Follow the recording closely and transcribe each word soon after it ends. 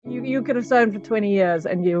You could have sewn for 20 years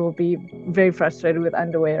and you will be very frustrated with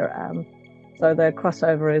underwear. So the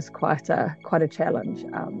crossover is quite a challenge.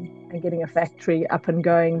 And getting a factory up and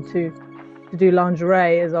going to do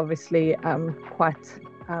lingerie is obviously quite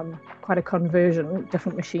a conversion.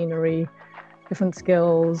 Different machinery, different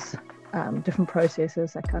skills, different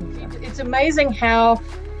processes, that kind of stuff. It's amazing how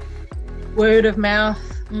word of mouth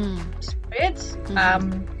spreads.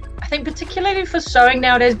 I think particularly for sewing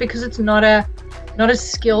nowadays, because it's not a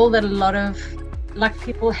skill that a lot of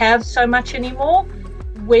people have so much anymore.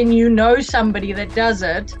 When you know somebody that does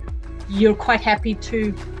it, you're quite happy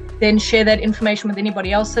to then share that information with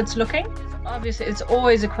anybody else that's looking. Obviously, it's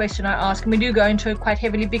always a question I ask, and we do go into it quite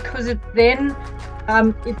heavily because it then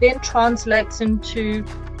translates into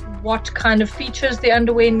what kind of features the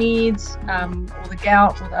underwear needs, or the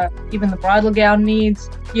gown, or even the bridal gown needs.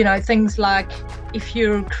 You know, things like if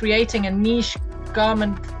you're creating a niche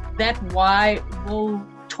garment, that Y will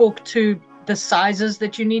talk to the sizes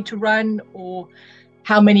that you need to run or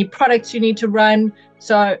how many products you need to run.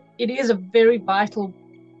 So it is a very vital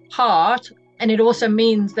part. And it also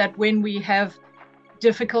means that when we have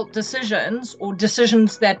difficult decisions or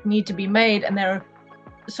decisions that need to be made and they're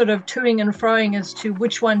sort of toing and froing as to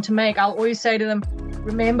which one to make, I'll always say to them,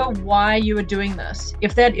 remember why you are doing this.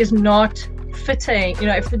 If that is not fitting,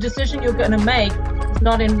 if the decision you're going to make is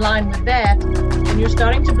not in line with that, then you're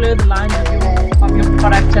starting to blur the lines of your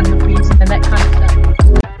product and the reason and that kind of stuff.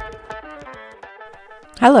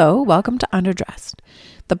 Hello, welcome to Underdressed,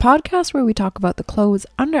 the podcast where we talk about the clothes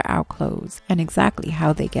under our clothes and exactly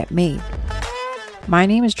how they get made. My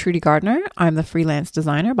name is Trudy Gardner. I'm the freelance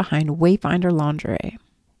designer behind Wayfinder Lingerie.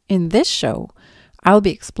 In this show, I'll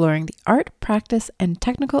be exploring the art, practice, and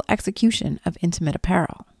technical execution of intimate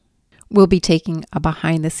apparel. We'll be taking a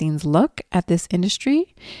behind-the-scenes look at this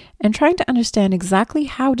industry and trying to understand exactly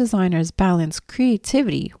how designers balance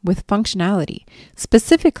creativity with functionality,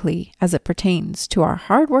 specifically as it pertains to our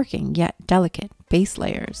hardworking yet delicate base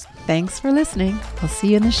layers. Thanks for listening. I'll see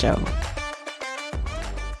you in the show.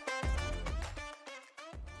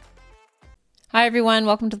 Hi, everyone.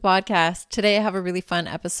 Welcome to the podcast. Today, I have a really fun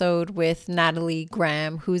episode with Natalie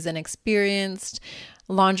Graham, who's an experienced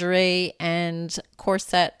lingerie and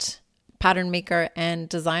corset pattern maker and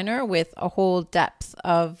designer with a whole depth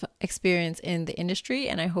of experience in the industry.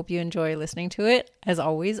 And I hope you enjoy listening to it. As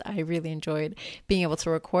always, I really enjoyed being able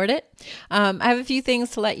to record it. I have a few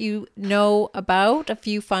things to let you know about, a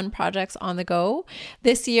few fun projects on the go.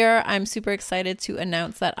 This year, I'm super excited to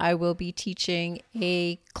announce that I will be teaching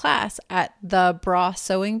a class at the Bra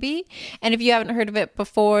Sewing Bee. And if you haven't heard of it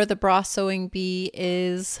before, the Bra Sewing Bee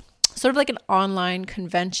is sort of like an online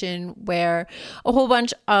convention where a whole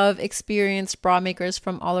bunch of experienced bra makers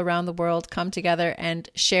from all around the world come together and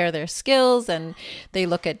share their skills, and they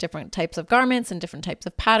look at different types of garments and different types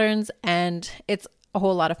of patterns, and it's a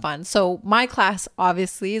whole lot of fun. So my class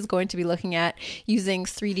obviously is going to be looking at using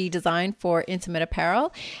 3D design for intimate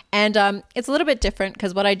apparel. And it's a little bit different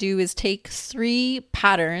because what I do is take 3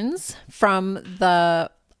 patterns from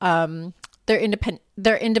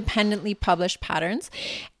they're independently published patterns,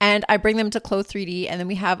 and I bring them to Clo 3D, and then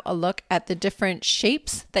we have a look at the different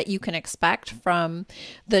shapes that you can expect from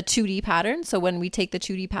the 2D pattern. So when we take the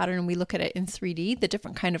 2D pattern and we look at it in 3D, the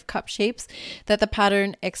different kind of cup shapes that the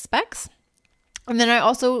pattern expects. And then I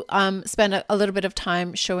also spend a little bit of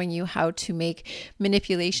time showing you how to make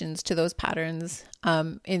manipulations to those patterns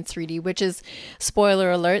in 3D, which is,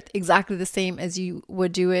 spoiler alert, exactly the same as you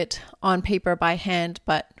would do it on paper by hand,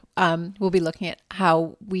 but we'll be looking at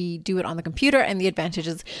how we do it on the computer and the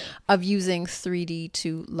advantages of using 3D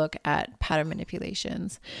to look at pattern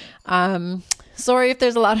manipulations. Sorry if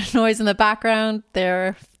there's a lot of noise in the background.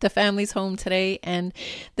 The family's home today, and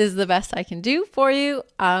this is the best I can do for you,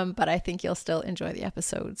 but I think you'll still enjoy the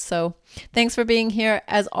episode. So thanks for being here.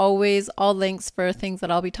 As always, all links for things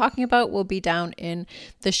that I'll be talking about will be down in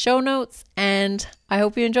the show notes, and I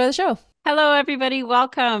hope you enjoy the show. Hello, everybody.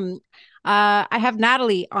 Welcome. I have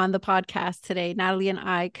Natalie on the podcast today. Natalie and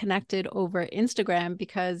I connected over Instagram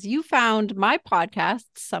because you found my podcast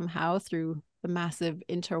somehow through the massive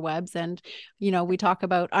interwebs, and we talk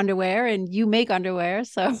about underwear and you make underwear.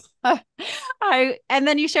 So and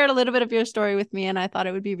then you shared a little bit of your story with me, and I thought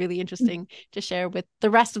it would be really interesting to share with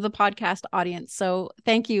the rest of the podcast audience. So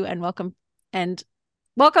thank you and welcome and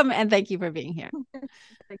thank you for being here.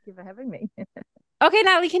 Thank you for having me. Okay,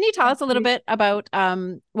 Natalie, can you tell us a little bit about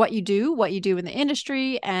what you do in the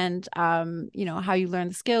industry, and how you learn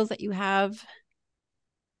the skills that you have?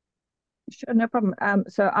 Sure, no problem.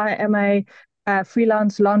 So I am a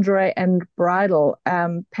freelance lingerie and bridal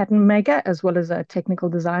pattern maker, as well as a technical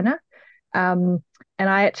designer. And And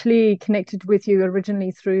I actually connected with you originally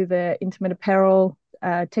through the Intimate Apparel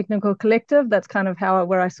Technical Collective. That's kind of how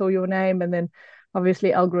where I saw your name, and then obviously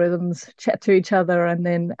algorithms chat to each other, and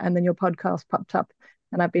then your podcast popped up,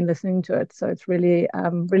 and I've been listening to it. So it's really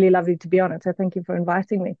really lovely to be on it. So thank you for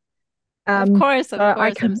inviting me. Of Um, course, so of I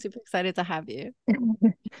course. I'm super excited to have you.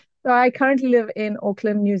 so I currently live in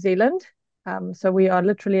Auckland, New Zealand. So we are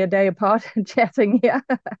literally a day apart chatting here.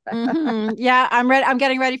 Yeah, I'm ready. I'm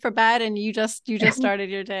getting ready for bed, and you just started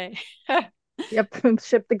your day. Yep,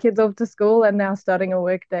 shipped the kids off to school and now starting a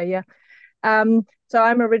work day. Yeah. So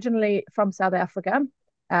I'm originally from South Africa.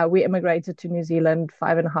 We immigrated to New Zealand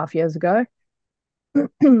 5.5 years ago.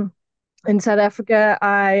 In South Africa,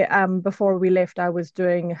 I before we left, I was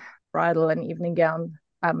doing bridal and evening gown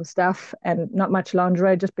stuff and not much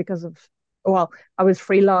lingerie just because of, well, I was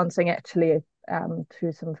freelancing actually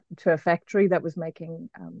to a factory that was making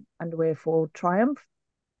underwear for Triumph.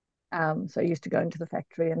 So I used to go into the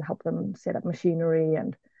factory and help them set up machinery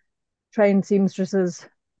and train seamstresses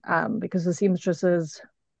because the seamstresses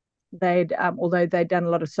they'd although they'd done a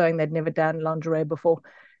lot of sewing, they'd never done lingerie before.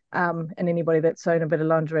 And anybody that's sewn a bit of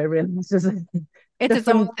lingerie realizes It's its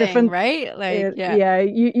own thing, different. right? Like, yeah. Yeah,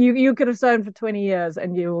 you could have sewn for 20 years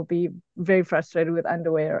and you will be very frustrated with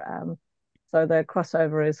underwear. So the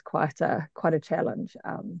crossover is quite a challenge.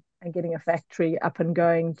 And getting a factory up and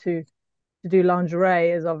going to do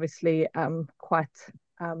lingerie is obviously quite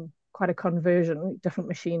a conversion, different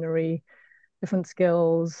machinery, different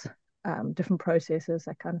skills, different processes,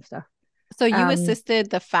 that kind of stuff. So you Um, assisted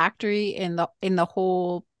the factory in the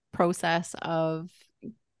whole process of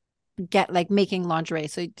get like making lingerie.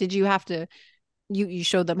 So did you have to you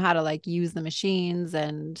showed them how to like use the machines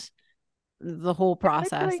and the whole they were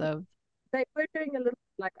process doing of they were doing a little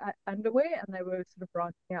like underwear, and they were sort of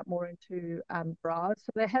branching out more into bras.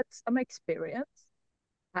 So they had some experience.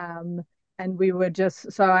 Um, and we were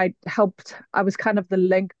just so I was kind of the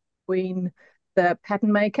link between the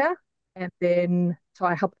pattern maker and then so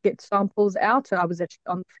I helped get samples out. So I was actually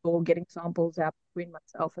on the floor getting samples out between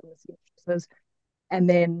myself and the seamstresses. And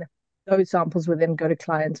then those samples would then go to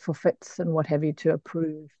clients for fits and what have you to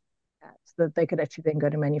approve so that they could actually then go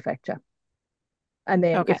to manufacture. And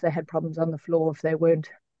then okay. if they had problems on the floor, if they weren't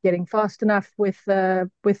getting fast enough with the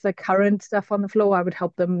current stuff on the floor, I would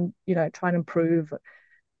help them, try and improve.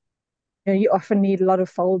 You often need a lot of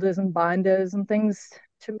folders and binders and things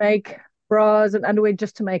to make bras and underwear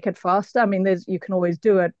just to make it faster. I mean, you can always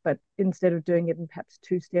do it, but instead of doing it in perhaps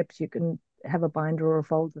two steps, you can have a binder or a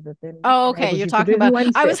folder that then Oh, okay. enables You're you to do talking it in about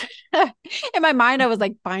one I step. was in my mind, I was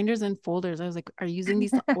like binders and folders. I was like, are you using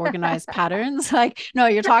these to organize patterns? Like, no,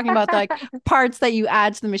 you're talking about the like parts that you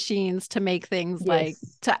add to the machines to make things like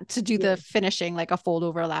Yes, to do the yes, finishing, like a fold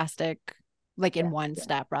over elastic, like in yeah, one yeah,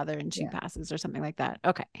 step rather than two yeah, passes or something like that.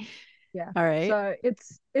 Okay. yeah. All right. So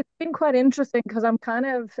it's been quite interesting because I'm kind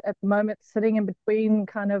of at the moment sitting in between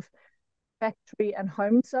kind of factory and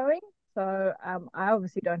home sewing. So I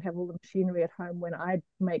obviously don't have all the machinery at home when I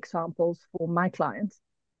make samples for my clients.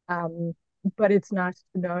 Um, but it's nice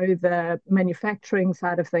to know the manufacturing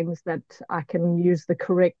side of things that I can use the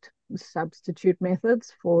correct substitute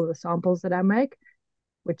methods for the samples that I make,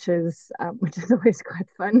 which is always quite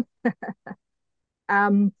fun.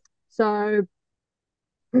 Um, so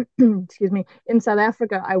excuse me, in South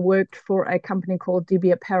Africa, I worked for a company called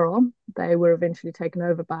DB Apparel. They were eventually taken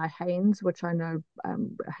over by Hanes, which I know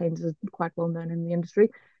Hanes is quite well known in the industry.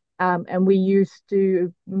 And we used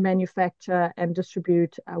to manufacture and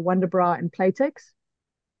distribute Wonder Bra and Playtex,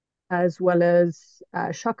 as well as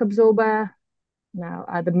shock absorber. Now,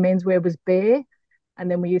 the menswear was Bare, and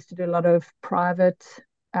then we used to do a lot of private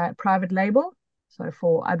label. So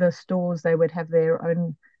for other stores, they would have their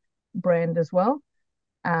own brand as well.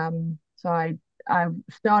 So I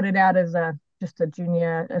started out as a just a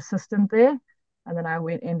junior assistant there, and then I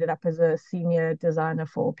ended up as a senior designer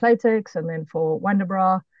for Playtex, and then for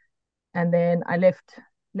Wonderbra, and then I left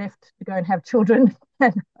to go and have children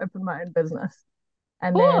and open my own business.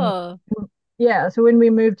 And then Cool. yeah, so when we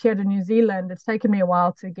moved here to New Zealand, it's taken me a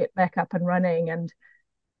while to get back up and running, and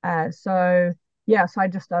so yeah, so I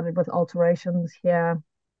just started with alterations here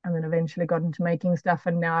and then eventually got into making stuff.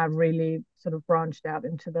 And now I've really sort of branched out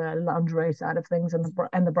into the lingerie side of things and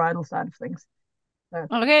the bridal side of things. So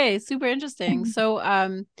Okay, super interesting. So, how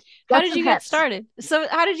lots did of you get hats. started? So,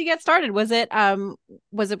 how did you get started? Was it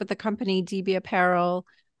with the company DB Apparel?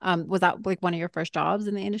 Was that like one of your first jobs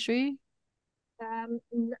in the industry? Um,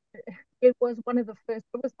 it was one of the first,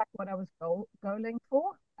 it was like what I was going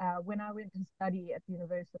for. When I went to study at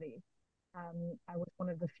university, I was one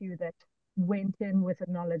of the few that went in with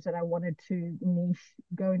the knowledge that I wanted to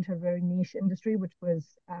go into a very niche industry, which was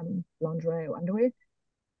lingerie or underwear.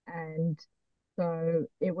 And so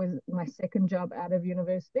it was my second job out of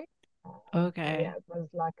university. So yeah, Okay. it was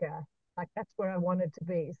like that's where I wanted to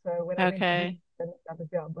be. So when I went to do Okay. another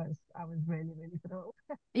job, I was really really thrilled.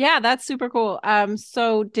 Yeah, that's super cool.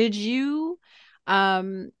 So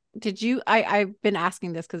I've been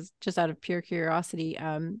asking this because just out of pure curiosity,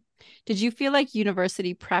 did you feel like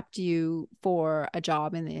university prepped you for a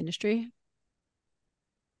job in the industry?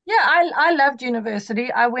 Yeah, I loved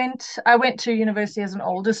university. I went to university as an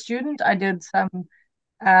older student. I did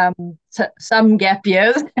some gap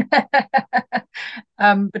years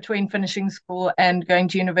between finishing school and going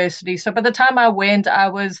to university. So by the time I went, I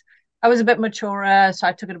was a bit maturer, so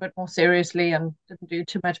I took it a bit more seriously and didn't do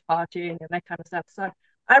too much partying and that kind of stuff. So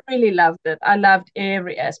I really loved it. I loved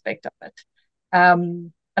every aspect of it.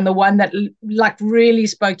 And the one that like really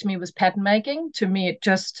spoke to me was pattern making. To me, it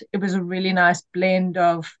was a really nice blend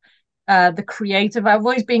of the creative. I've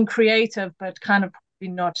always been creative, but kind of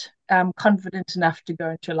probably not confident enough to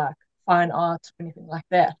go into like fine arts or anything like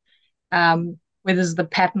that. Whereas the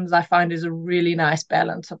patterns I find is a really nice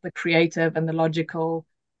balance of the creative and the logical,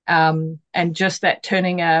 and just that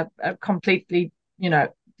turning a completely,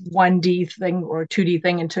 1D thing or a 2D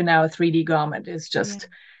thing into now a 3D garment is Yeah. just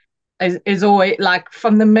is always like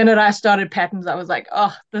from the minute I started patterns, I was like,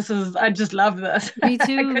 oh, I just love this. Me I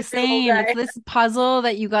too, could do all same. It's day. this puzzle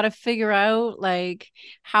that you got to figure out like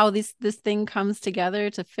how this thing comes together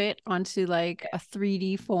to fit onto like a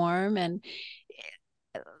 3D form. And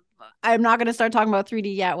I'm not going to start talking about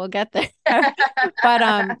 3D yet. We'll get there.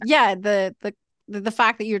 But yeah, the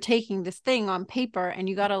fact that you're taking this thing on paper and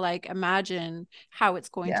you got to like imagine how it's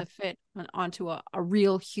going Yeah. to fit onto a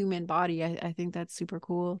real human body. I think that's super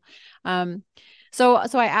cool. Um so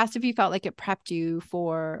I asked if you felt like it prepped you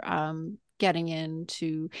for getting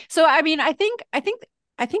into. So I mean, I think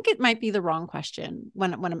it might be the wrong question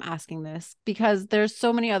when I'm asking this because there's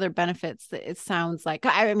so many other benefits that it sounds like.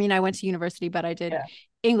 I mean, I went to university, but I did Yeah.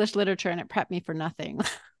 English literature and it prepped me for nothing.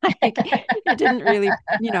 Like it didn't really,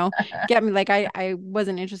 get me. Like I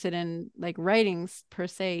wasn't interested in like writings per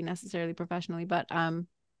se necessarily professionally, but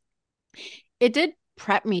it did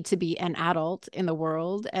prep me to be an adult in the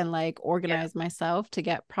world and like Yeah. organize myself to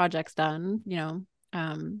get projects done.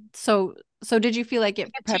 So did you feel like it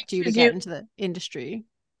It prepped you to teaches get you into the industry?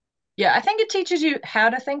 Yeah, I think it teaches you how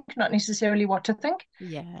to think, not necessarily what to think.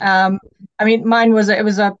 Yeah. Um, I mean, mine was it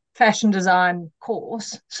was a fashion design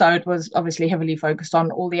course, so it was obviously heavily focused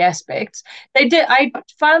on all the aspects. I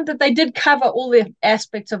found that they did cover all the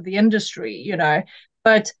aspects of the industry,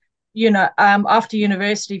 but after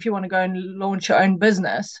university, if you want to go and launch your own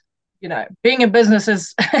business, being a business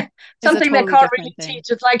is It's a something they totally can't really different thing. teach.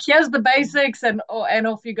 It's like here's the basics, and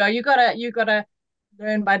off you go. You gotta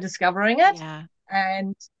learn by discovering it, Yeah.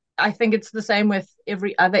 and I think it's the same with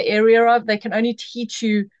every other area of they can only teach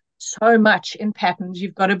you so much in patterns.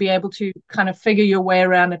 You've got to be able to kind of figure your way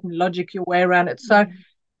around it and logic your way around it. So Mm.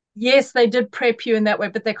 yes, they did prep you in that way,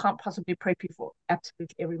 but they can't possibly prep you for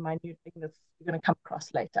absolutely every minute thing that you're going to come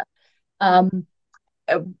across later. Yeah. Um,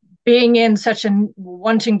 uh, Being in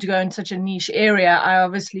wanting to go in such a niche area, I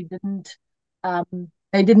obviously didn't.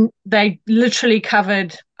 They literally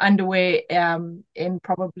covered underwear in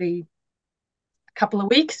probably couple of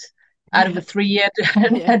weeks out of Yeah. a 3 year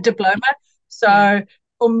Yeah. diploma. Yeah. So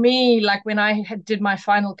for me, like when I did my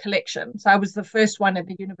final collection, so I was the first one at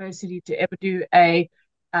the university to ever do a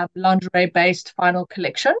lingerie based final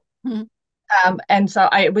collection. Mhm. And so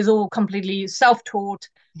it was all completely self taught.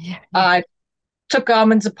 Yeah. Yeah. I took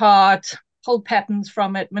garments apart, pulled patterns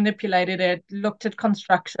from it, manipulated it, looked at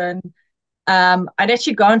construction. I'd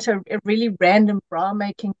actually gone to a really random bra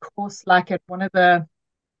making course, like at one of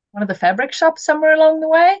the fabric shops somewhere along the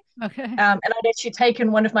way. Okay. And I'd actually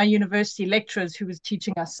taken one of my university lecturers who was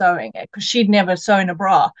teaching us sewing because she'd never sewn a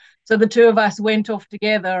bra. So the two of us went off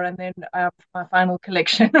together, and then for my final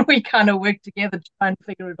collection, we kind of worked together to try and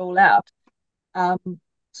figure it all out. Um,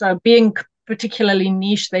 so being particularly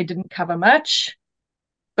niche, they didn't cover much.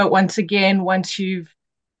 But once again, once you're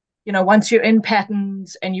in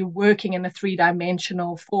patterns and you're working in a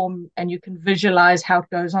three-dimensional form and you can visualize how it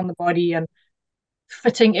goes on the body and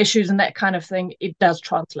fitting issues and that kind of thing, it does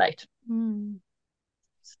translate. Mm.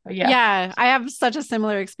 So yeah. Yeah, I have such a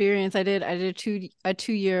similar experience. I did a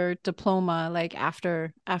 2 year diploma like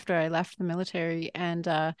after I left the military, and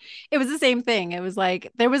it was the same thing. It was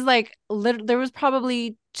like there was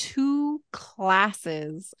probably two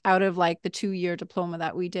classes out of like the 2 year diploma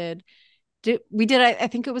that we did I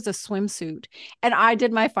think it was a swimsuit, and I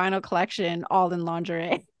did my final collection all in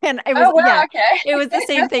lingerie. And it was, Oh wow, yeah, okay. it was the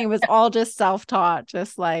same thing. It was all just self-taught,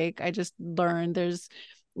 just like I just learned.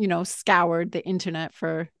 scoured the internet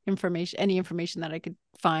for information, any information that I could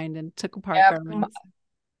find, and took apart Yeah, garments.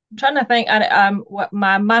 I'm trying to think. What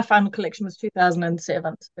my final collection was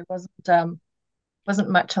 2007. So there wasn't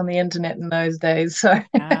much on the internet in those days. So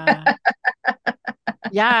Yeah.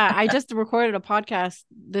 Yeah, I just recorded a podcast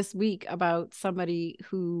this week about somebody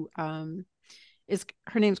who is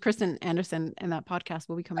her name's Kristen Anderson, and that podcast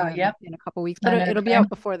will be coming oh out yeah, in a couple weeks, but I know it'll the be name. out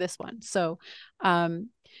before this one. So,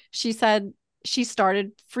 she said she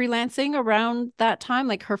started freelancing around that time,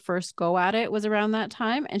 like her first go at it was around that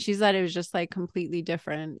time, and she said it was just like completely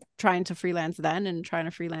different trying to freelance then and trying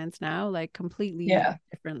to freelance now, like completely Yeah,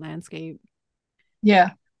 different landscape.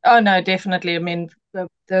 yeah. Oh no, definitely. I mean,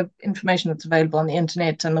 the information that's available on the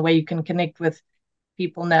internet and the way you can connect with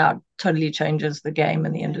people now totally changes the game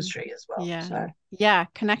in the Amazing. industry as well. Yeah. So Yeah.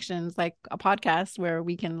 Connections, like a podcast where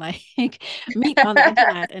we can like meet on the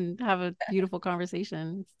internet and have a beautiful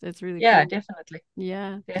conversation. It's really yeah, cool. definitely.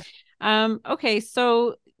 Yeah. Yeah. Okay.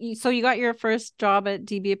 So you got your first job at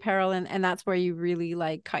DB Apparel, and that's where you really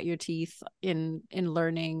like cut your teeth in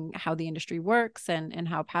learning how the industry works and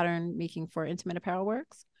how pattern making for intimate apparel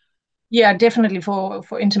works. Yeah, definitely for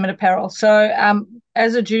intimate apparel. So,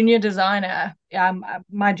 as a junior designer,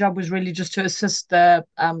 my job was really just to assist the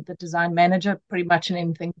design manager pretty much in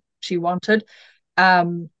anything she wanted.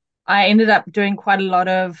 Um, I ended up doing quite a lot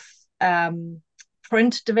of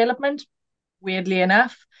print development, weirdly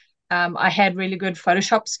enough. I had really good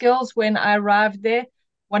Photoshop skills when I arrived there.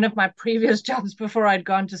 One of my previous jobs before I'd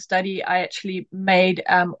gone to study, I actually made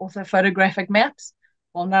orthophotographic maps.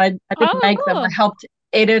 Well, no, I didn't Oh, make them. I cool. helped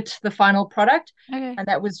edit the final product. Okay. And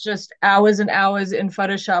that was just hours and hours in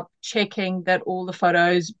Photoshop checking that all the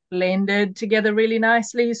photos blended together really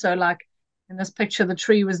nicely. So, like in this picture, the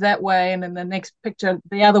tree was that way, and in the next picture,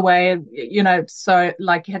 the other way. So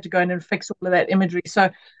like you had to go in and fix all of that imagery. So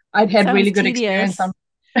I'd It had really sounds good experience tedious. on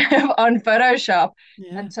on Photoshop.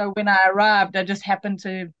 Yeah. And so when I arrived, I just happened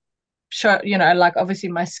to show, like obviously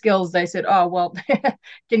my skills. They said, oh, well,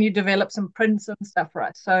 can you develop some prints and stuff for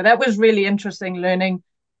us? So that was really interesting learning.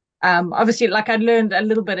 Obviously, like I learned a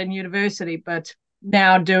little bit in university, but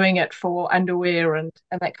now doing it for underwear and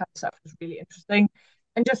that kind of stuff was really interesting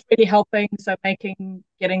and just really helping. So getting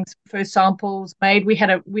some first samples made. We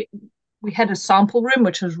had a sample room,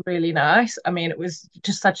 which was really nice. I mean, it was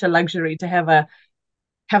just such a luxury to have a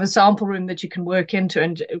sample room that you can work into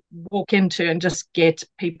and walk into and just get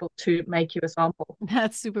people to make you a sample.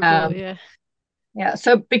 That's super cool. Um, Yeah. yeah,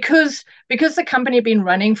 so because the company had been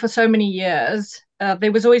running for so many years,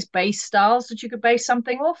 there was always base styles that you could base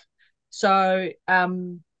something off. So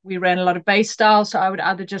we ran a lot of base styles. So I would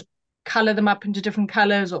either just color them up into different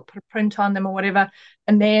colors or put a print on them or whatever.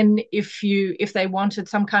 And then if they wanted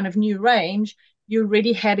some kind of new range, you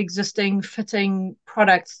already had existing fitting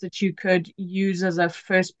products that you could use as a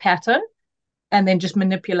first pattern and then just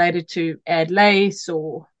manipulate it to add lace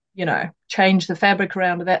or change the fabric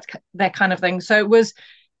around, that kind of thing. So it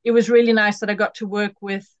was really nice that I got to work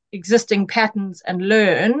with existing patterns and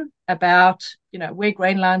learn about where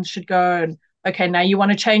grain lines should go, and okay, now you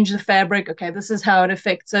want to change the fabric, okay, this is how it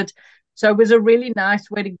affects it. So it was a really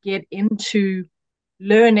nice way to get into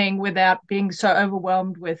learning without being so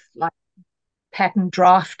overwhelmed with like pattern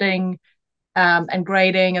drafting, and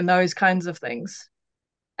grading and those kinds of things.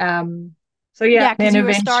 um, so yeah, Yeah, because then you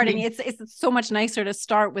were starting. eventually, It's so much nicer to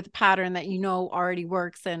start with a pattern that already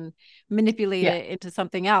works and manipulate yeah, it into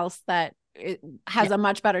something else that it yeah, has a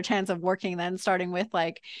much better chance of working than starting with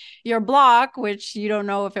like your block, which you don't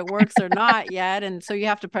know if it works or not yet. And so you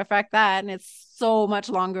have to perfect that. And it's so much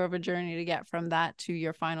longer of a journey to get from that to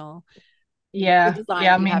your final the yeah, design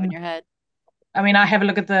yeah. that you have in your head. I mean, I have a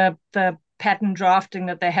look at the pattern drafting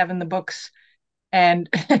that they have in the books, and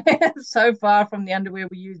so far from the underwear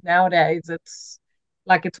we use nowadays, it's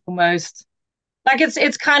like it's almost like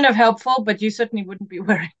it's kind of helpful, but you certainly wouldn't be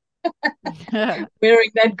wearing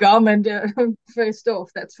that garment first off,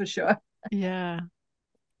 that's for sure. Yeah.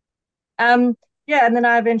 Um, yeah, and then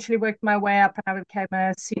I eventually worked my way up, and I became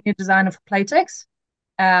a senior designer for Playtex,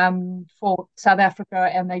 for South Africa,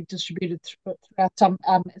 and they distributed throughout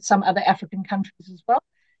some other African countries as well.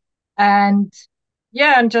 And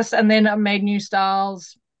yeah, and then I made new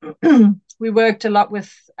styles. We worked a lot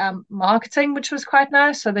with marketing, which was quite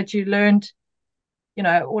nice, so that you learned,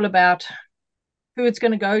 all about who it's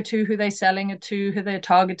going to go to, who they're selling it to, who they're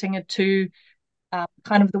targeting it to,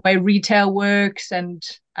 kind of the way retail works, and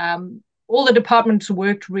all the departments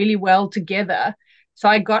worked really well together. So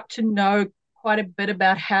I got to know quite a bit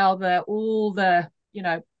about how all the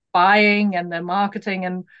buying and the marketing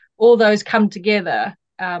and all those come together,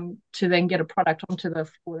 to then get a product onto the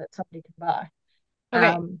floor that somebody can buy. Okay.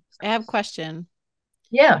 Um, I have a question.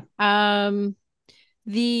 Yeah. Um,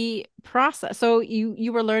 the process. So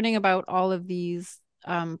you were learning about all of these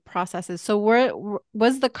processes. So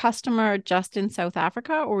was the customer just in South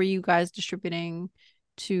Africa, or were you guys distributing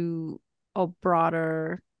to a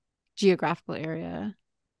broader geographical area?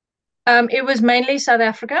 It was mainly South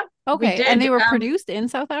Africa. We Okay, and did, they were produced in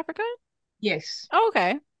South Africa? yes. Oh,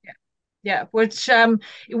 okay. Yeah. Yeah, which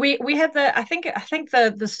we had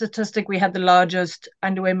the the statistic, we had the largest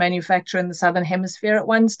underwear manufacturer in the Southern Hemisphere at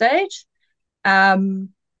one stage. Um,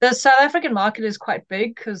 the South African market is quite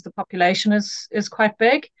big because the population is quite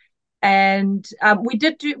big, and we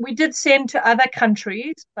did send to other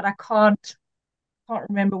countries, but I can't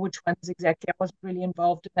remember which ones exactly. I wasn't really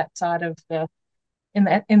involved in that side of the in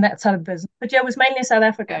that side of the business. But yeah, it was mainly South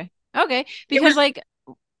Africa. Okay. Okay. It Because was like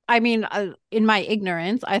I mean, in my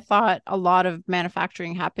ignorance, I thought a lot of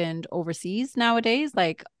manufacturing happened overseas nowadays,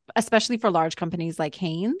 like especially for large companies like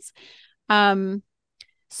Hanes. Um,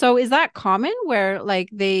 so is that common where like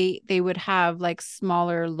they would have like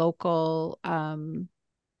smaller local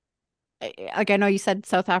like I know you said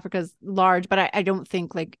South Africa's large, but I don't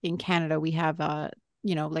think like in Canada we have a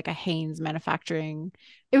like a Hanes manufacturing.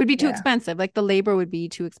 It would be too yeah. expensive. Like the labor would be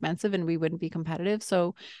too expensive and we wouldn't be competitive.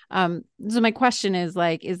 So my question is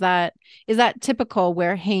like, is that typical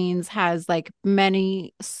where Hanes has like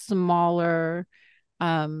many smaller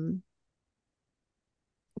um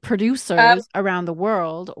Um, producers around the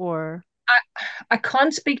world or I I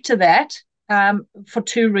can't speak to that for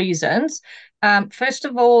two reasons. First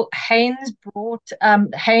of all, Haynes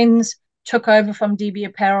took over from DB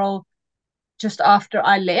Apparel just after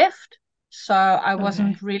I left, so I okay.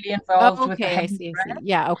 wasn't really involved with the Okay, I Haynes see, I see. brand.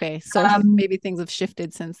 Yeah, okay. So Um, maybe things have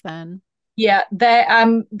shifted since then. yeah, they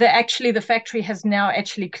actually the factory has now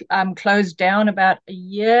actually closed down about a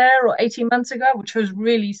year or 18 months ago, which was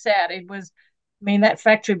really sad. It was, I mean, that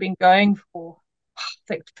factory had been going for I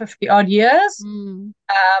think 50 odd years. Mm.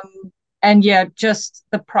 And yeah, just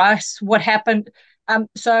the price, what happened.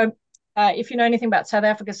 If you know anything about South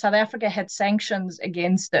Africa had sanctions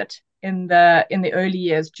against it in the early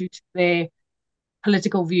years due to their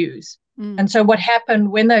political views. Mm. And so what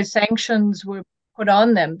happened when those sanctions were put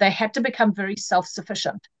on them, they had to become very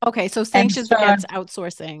self-sufficient. Okay, so And sanctions so against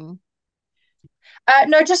outsourcing.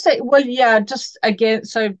 no, just well, yeah, just again,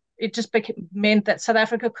 so it just meant that South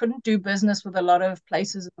Africa couldn't do business with a lot of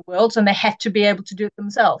places in the world, and they had to be able to do it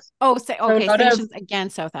themselves. Oh, say So a okay, lot of sanctions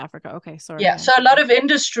against South Africa. Okay, sorry. Yeah, Yeah. so a lot of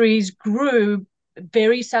industries grew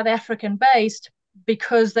very South African based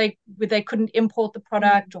because they couldn't import the Mm.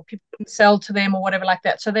 product or people couldn't sell to them or whatever like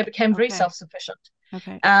that. So they became very Okay. self sufficient.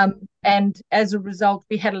 Okay. And as a result,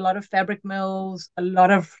 we had a lot of fabric mills, a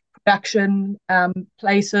lot of production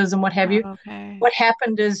places, and what have you. Okay. What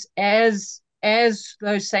happened is, as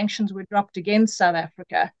those sanctions were dropped against South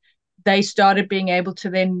Africa, they started being able to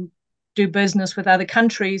then do business with other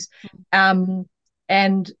countries. Mm. Um,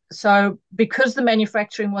 and so, because the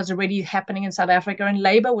manufacturing was already happening in South Africa and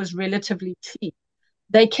labor was relatively cheap,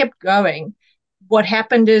 they kept going. What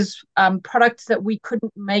happened is products that we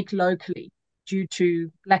couldn't make locally due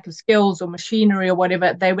to lack of skills or machinery or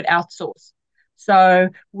whatever, they would outsource. So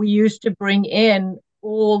we used to bring in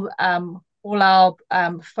all our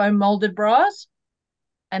foam molded bras,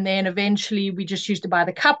 and then eventually we just used to buy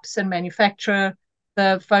the cups and manufacture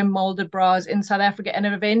the foam molded bras in South Africa. And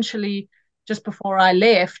then eventually, just before I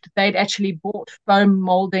left, they'd actually bought foam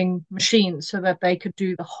molding machines so that they could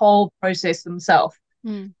do the whole process themselves.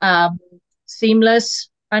 Mm. Um, Seamless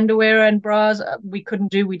underwear and bras we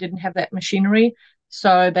couldn't do. We didn't have that machinery,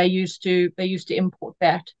 so they used to import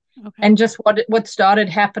that. Okay. And just what started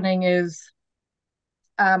happening is,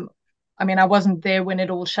 um, I mean, I wasn't there when it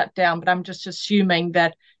all shut down, but I'm just assuming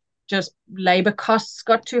that just labor costs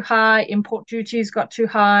got too high, import duties got too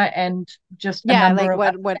high, and just a Yeah, number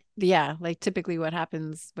like of what yeah, like typically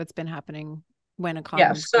what's been happening when yeah.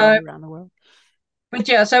 economies grow So, around the world. but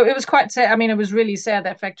yeah, so it was quite sad. I mean, it was really sad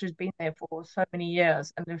that factory's been there for so many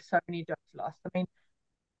years, and there's so many jobs lost. I mean,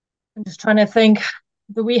 I'm just trying to think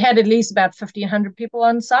that we had at least about 1,500 people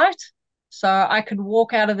on site. So I could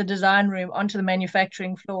walk out of the design room onto the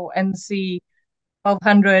manufacturing floor and see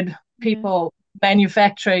 1,200 Yeah. people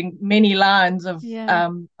manufacturing many lines of. Yeah.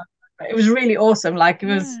 It was really awesome. Like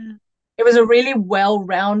Yeah. it was a really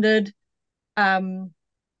well-rounded. Um,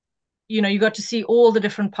 you got to see all the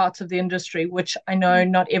different parts of the industry, which I know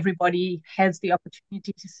not everybody has the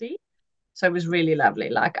opportunity to see. So it was really lovely.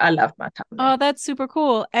 Like I loved my time there. Oh, that's super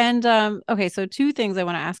cool. And okay, so two things I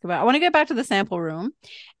want to ask about. I want to get back to the sample room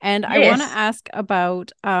and I want to Yes. ask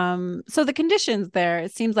about so the conditions there.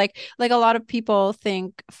 It seems like a lot of people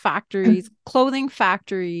think factories, clothing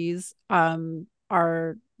factories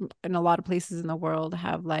are in a lot of places in the world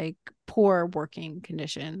have like poor working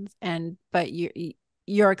conditions, and but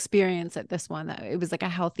your experience at this one, that it was like a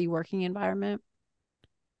healthy working environment.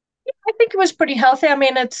 I think it was pretty healthy. I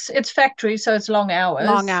mean, it's factory, so it's long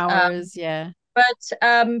Long hours. hours, yeah.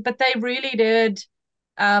 But they really did.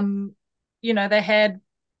 Um, they had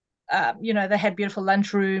they had beautiful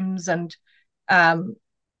lunchrooms, and um,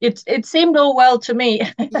 it seemed all well to me.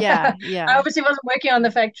 Yeah, I yeah. obviously wasn't working on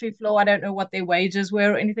the factory floor. I don't know what their wages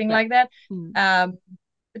were or anything Right. like that. Mm. Um,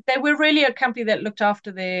 but they were really a company that looked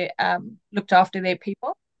after their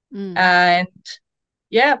people. Mm. And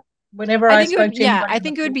yeah, whenever I I think it would, spoke to yeah, anybody I on the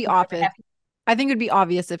think it would floor, be they were obvious. happy. I think it would be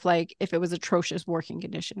obvious if like if it was atrocious working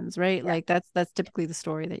conditions, right? Yeah, Like that's typically the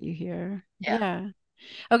story that you hear. yeah, Yeah.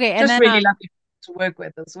 Okay, and just then really lovely to work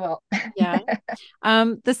with as well. yeah.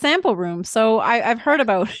 The sample room. So I've heard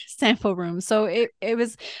about sample rooms. So it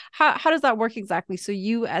was how does that work exactly? So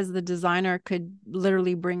you as the designer could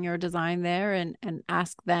literally bring your design there and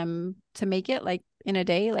ask them to make it like in a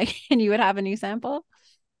day, like and you would have a new sample?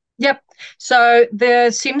 Yep. So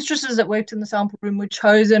the seamstresses that worked in the sample room were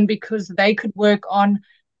chosen because they could work on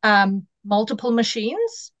multiple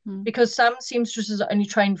machines, Mm. because some seamstresses are only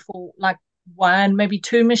trained for like one, maybe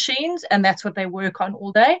two machines, and that's what they work on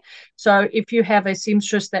all day. So if you have a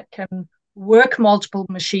seamstress that can work multiple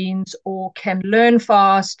machines or can learn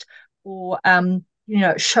fast, or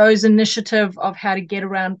shows initiative of how to get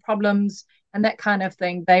around problems and that kind of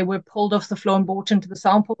thing, they were pulled off the floor and brought into the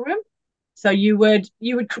sample room. So you would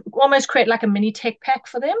almost create like a mini tech pack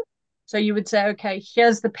for them. So you would say, okay,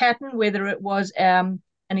 here's the pattern, whether it was an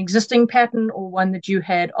existing pattern or one that you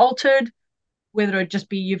had altered, whether it just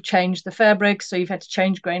be you've changed the fabric, so you've had to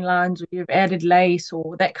change grain lines, or you've added lace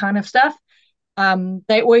or that kind of stuff.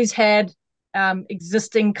 They always had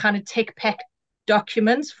existing kind of tech pack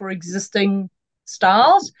documents for existing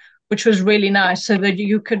styles, which was really nice, so that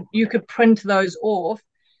you could print those off,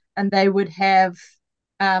 and they would have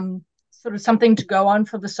sort of something to go on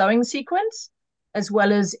for the sewing sequence, as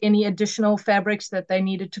well as any additional fabrics that they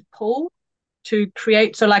needed to pull to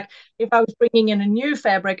create. So, like if I was bringing in a new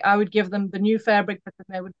fabric, I would give them the new fabric, but then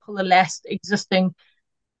they would pull existing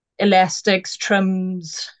elastics,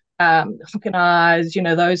 trims, hook and eyes,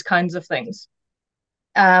 those kinds of things.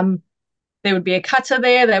 Um, there would be a cutter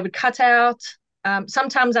there. They would cut out.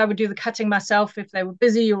 Sometimes I would do the cutting myself if they were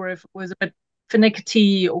busy, or if it was a bit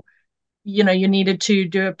finicky, or you needed to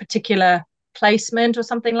do a particular placement or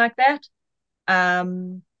something like that.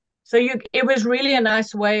 So it was really a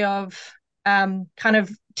nice way of kind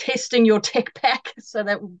of testing your tech pack, so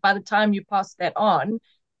that by the time you pass that on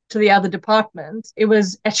to the other departments, it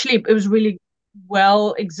was really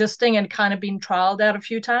well existing and kind of been trialed out a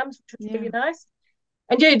few times, which was Yeah. really nice.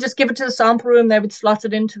 And yeah, you just give it to the sample room. They would slot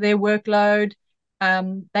it into their workload.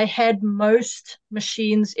 They had most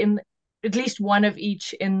machines in at least one of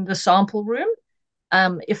each in the sample room.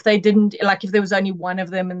 If they didn't, like if there was only one of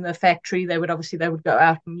them in the factory, they would go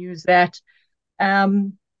out and use that.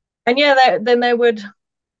 Um, and yeah, then they would,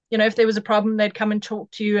 if there was a problem, they'd come and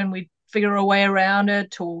talk to you, and we'd figure a way around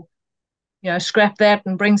it, or scrap that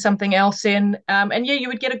and bring something else in. And yeah, you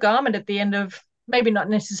would get a garment at the end of, maybe not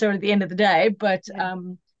necessarily the end of the day, Yeah.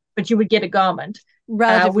 but you would get a garment,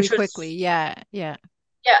 Relatively which quickly. was, Yeah. Yeah.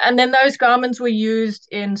 yeah. And then those garments were used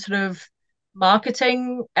in sort of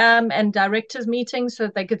marketing and directors meetings, so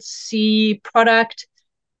that they could see product.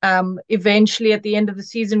 Eventually, at the end of the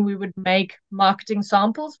season, we would make marketing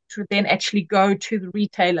samples, which would then actually go to the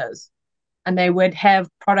retailers, and they would have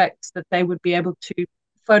products that they would be able to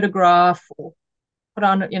photograph, or put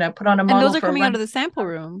on a And those model are for a coming out run. of the sample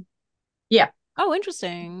room. Yeah, Oh,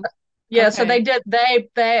 interesting. yeah. So they Okay.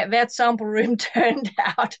 did. That sample room turned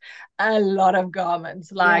out a lot of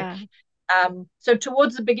garments. Like, Yeah. so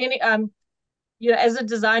towards the beginning, as a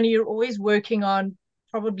designer, you're always working on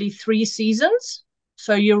probably 3 seasons.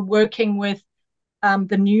 So you're working with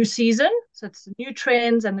the new season, so it's the new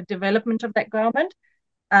trends and the development of that garment.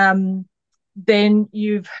 Um, then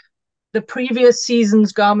the previous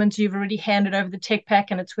season's garments, you've already handed over the tech pack,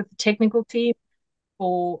 and it's with the technical team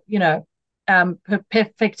for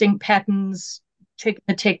perfecting patterns, checking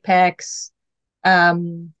the tech packs,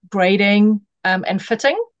 grading, and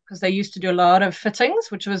fitting, because they used to do a lot of fittings,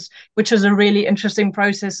 which was a really interesting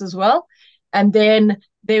process as well. And then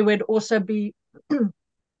there would also be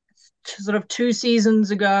sort of 2 seasons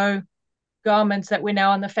ago garments that were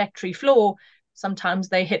now on the factory floor. Sometimes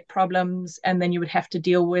they hit problems, and then you would have to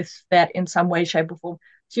deal with that in some way, shape, or form.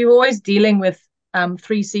 So you're always dealing with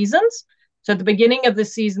 3 seasons. So at the beginning of the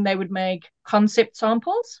season, they would make concept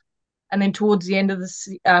samples, and then towards the end of the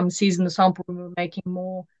season, the sample room were making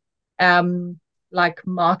more. like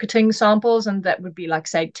marketing samples, and that would be like,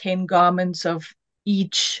 say, 10 garments of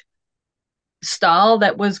each style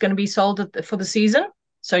that was going to be sold for the season.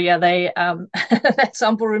 So yeah, they that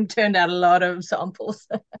sample room turned out a lot of samples.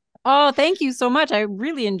 Oh, thank you so much. I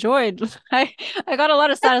really enjoyed. I got a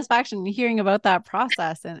lot of satisfaction hearing about that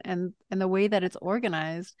process and the way that it's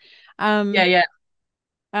organized. Yeah, Um, yeah.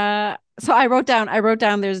 so I wrote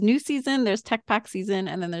down there's new season, there's tech pack season,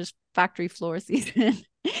 and then there's factory floor season.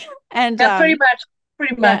 And Yeah, pretty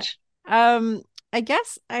yeah. much. Um, I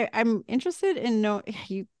guess I'm interested in know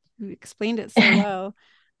you explained it so well.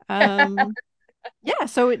 Um, yeah,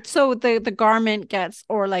 so the garment gets,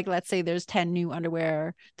 or like let's say there's 10 new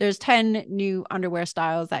underwear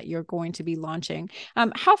styles that you're going to be launching.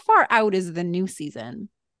 How far out is the new season?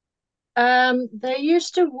 They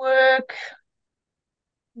used to work,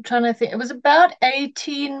 I'm trying to think, it was about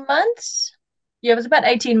 18 months. Yeah, it was about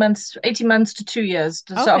 18 months to 2 years.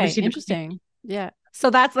 So Okay, obviously depending. interesting. Yeah. So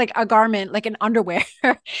that's like a garment, like an underwear.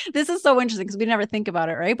 This is so interesting because we never think about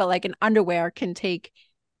it, right? But like an underwear can take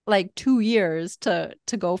like 2 years to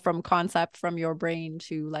go from concept from your brain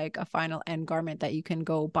to like a final end garment that you can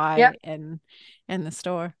go Yeah, buy in the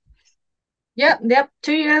store. yeah, yep.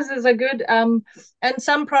 2 years is a good and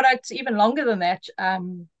some products even longer than that.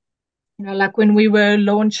 Like when we were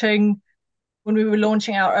launching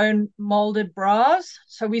our own molded bras.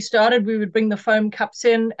 So we would bring the foam cups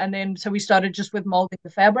in, and then so we started just with molding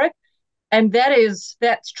the fabric. And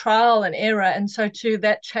that's trial and error. And so too,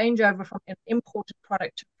 that changeover from an imported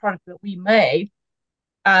product to product that we made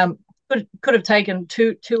um, could have taken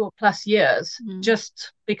two or plus years, Mm.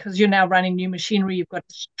 just because you're now running new machinery. You've got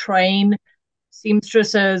to train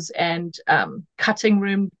seamstresses and cutting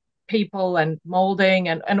room people and molding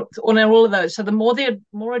and all of those. So the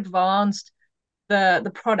more advanced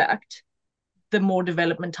the product, the more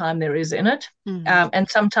development time there is in it. Mm. And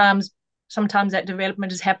sometimes that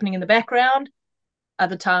development is happening in the background.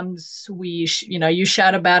 Other times you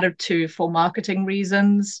shout about it to for marketing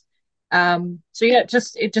reasons. So yeah,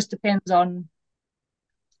 it just depends on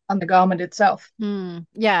the garment itself. Mm.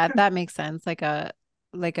 Yeah, that makes sense. Like a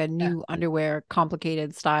Yeah, new underwear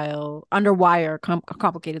complicated style, underwire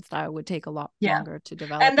complicated style would take a lot yeah. longer to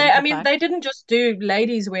develop And and I mean, they perfect. didn't just do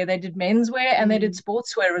ladies wear; they did menswear and they did Mm.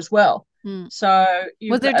 sportswear as well. Mm. So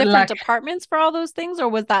Was you've there got different like departments for all those things, or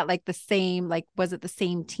was that like the same, like was it the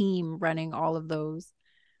same team running all of those?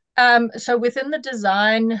 so within the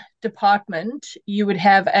design department, you would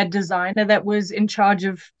have a designer that was in charge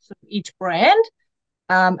of sort of each brand.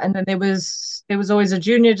 And then there was always a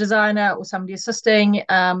junior designer or somebody assisting,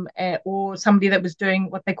 or somebody that was doing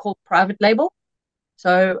what they call private label.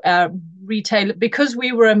 So retail, because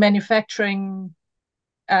we were a manufacturing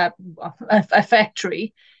a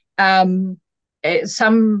factory. Um,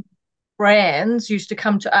 some brands used to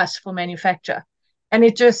come to us for manufacture, and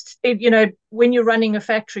when you're running a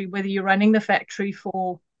factory, whether you're running the factory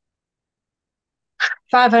for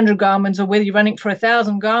 500 garments or whether you're running for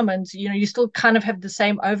 1,000 garments, you still kind of have the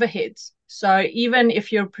same overheads. So even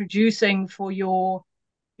if you're producing for your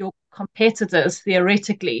competitors,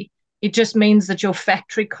 theoretically, it just means that your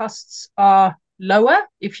factory costs are lower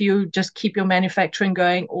if you just keep your manufacturing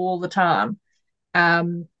going all the time. I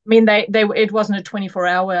mean, they it wasn't a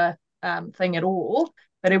 24-hour thing at all,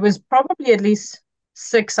 but it was probably at least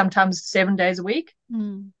 6, sometimes 7 days a week.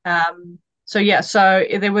 Mm. So yeah, so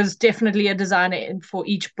there was definitely a designer in for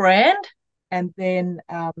each brand, and then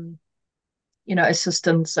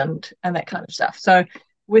assistants and that kind of stuff. So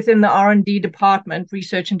within the R&D department,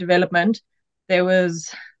 research and development, there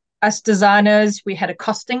was us designers. We had a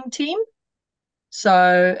costing team.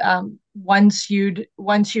 So once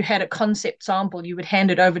you had a concept sample, you would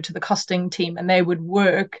hand it over to the costing team, and they would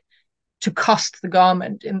work to cost the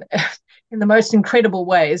garment in in the most incredible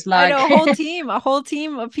ways. I know Like a whole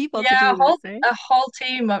team of people to yeah, do this, right? a whole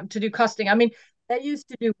team to do costing. I mean, they used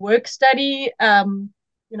to do work study.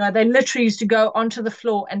 They literally used to go onto the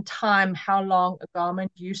floor and time how long a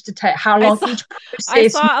garment used to take, how I long saw each I process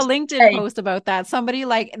saw a used to LinkedIn take. post about that. Somebody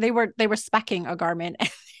like they were speccing a garment.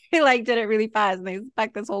 They like did it really fast and they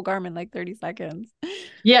spec this whole garment like 30 seconds.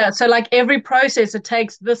 Yeah, so like every process it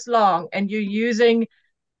takes this long, and you're using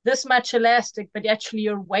this much elastic, but actually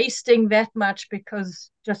you're wasting that much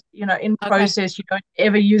because just in Okay. process you don't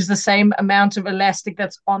ever use the same amount of elastic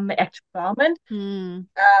that's on the actual garment. Hmm.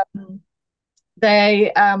 Um,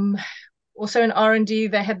 they also in R&D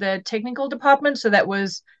they had the technical department, so that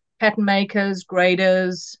was pattern makers,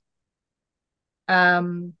 graders,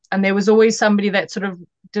 and there was always somebody that sort of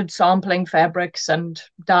did sampling fabrics and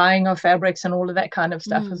dyeing of fabrics and all of that kind of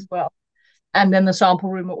stuff Hmm. as well. And then the sample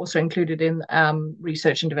room are also included in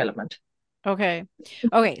research and development. Okay.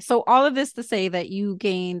 Okay. So all of this to say that you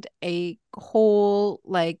gained a whole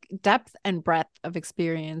like depth and breadth of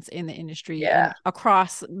experience in the industry and Yeah.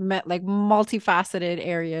 across like multifaceted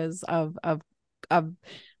areas of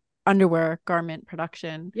underwear garment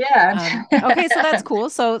production. Yeah. Okay, so that's cool.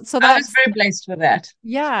 So I was that's very blessed with that.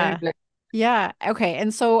 Very yeah. blessed. Yeah. Okay.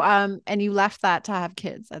 And so and you left that to have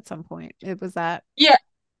kids at some point. It was that. Yeah.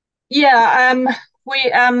 Yeah.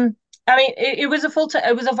 We I mean it was a full time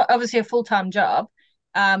it was obviously a full-time job.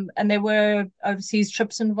 And there were overseas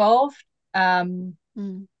trips involved. Um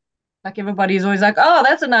Mm, like everybody's always like, oh,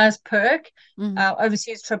 that's a nice perk. mm.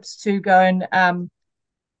 Overseas trips to go and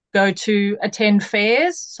go to attend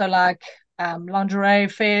fairs. So like lingerie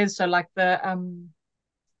fairs, so like the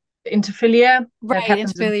Interfilia that Right,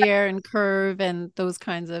 happens in Inspirier and Curve and those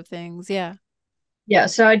kinds of things. Yeah. yeah,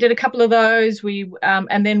 so I did a couple of those.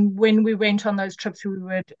 And then when we went on those trips, we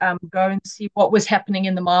would go and see what was happening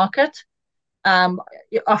in the market. Um,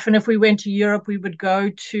 Often, if we went to Europe, we would go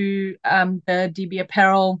to the DB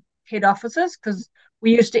Apparel head offices because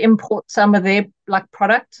we used to import some of their like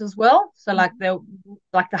products as well. So like the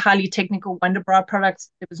highly technical Wonder Bra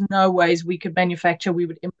products, there was no ways we could manufacture. We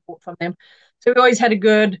would import from them. So we always had a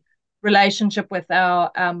good relationship with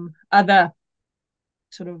our other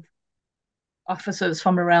sort of offices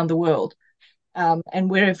from around the world. And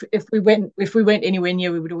where if we went anywhere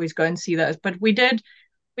near, we would always go and see those. But we did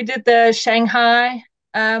the Shanghai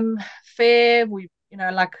fair. We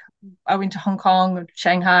like I went to Hong Kong,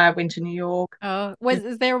 Shanghai, I went to New York. Oh,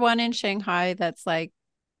 is there one in Shanghai that's like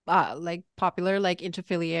popular, like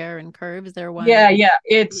Interfiliere and Curve? Is there one? Yeah, yeah.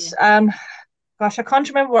 Yeah. It's gosh, I can't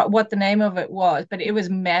remember what the name of it was, but it was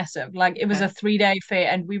massive. Like it was Okay. a 3 day fair,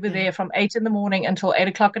 and we were Yeah. there from 8 in the morning until 8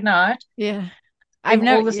 o'clock at night, Yeah. I've seeing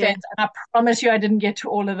never all the yeah. stands. And I promise you, I didn't get to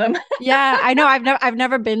all of them. Yeah, I know. I've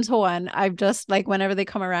never been to one. I've just like whenever they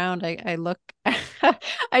come around, I look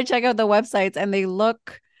I check out the websites and they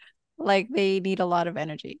look like they need a lot of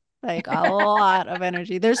energy. Like a lot of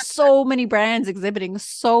energy. There's so many brands exhibiting,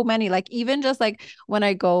 so many. Like even just like when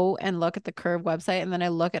I go and look at the Curve website and then I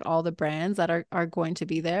look at all the brands that are going to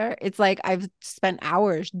be there, it's like I've spent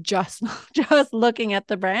hours just just looking at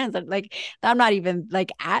the brands and like I'm not even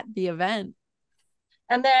like at the event.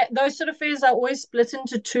 And those sort of fairs are always split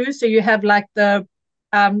into two. So you have like the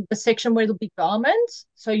section where it'll be garments.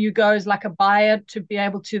 So you go as like a buyer to be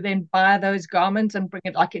able to then buy those garments and bring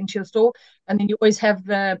it like into your store. And then you always have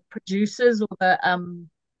the producers or the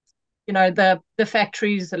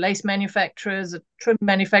factories, the lace manufacturers, the trim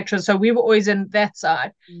manufacturers. So we were always in that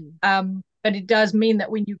side. Mm. But it does mean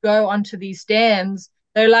that when you go onto these stands,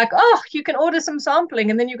 they're like, oh, you can order some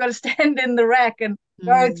sampling, and then you've got to stand in the rack and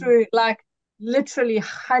go Mm. through like literally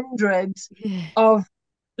hundreds Yeah. of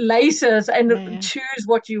laces and Yeah, yeah. choose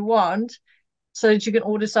what you want so that you can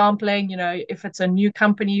order sampling. If it's a new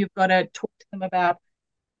company, you've got to talk to them about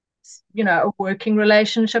a working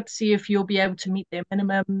relationship, see if you'll be able to meet their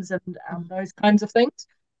minimums and Mm. those kinds of things.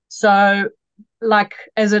 So like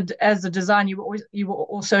as a design, you were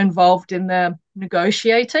also involved in the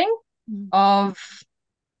negotiating Mm. of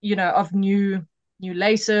of new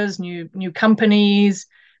laces, new companies,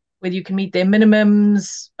 whether you can meet their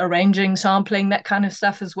minimums, arranging sampling, that kind of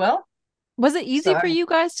stuff as well. Was it easy So for you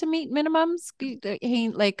guys to meet minimums?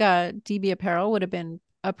 Like DB Apparel would have been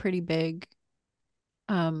a pretty big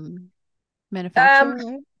um um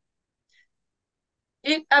manufacturer,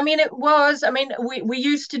 right? I mean it was,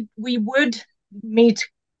 we would meet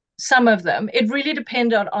some of them. It really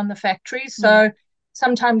depended on the factory. Mm. So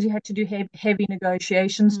sometimes you had to do heavy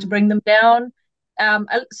negotiations to Mm. bring them down.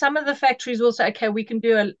 Some of the factories will say, okay, we can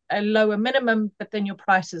do a lower minimum, but then your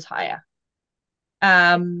price is higher.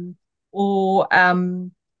 Or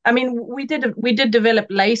we did develop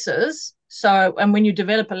laces. So, and when you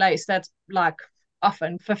develop a lace, that's like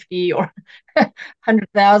often 50 or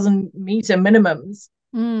 100,000 meter minimums.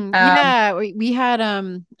 Um, Yeah, we had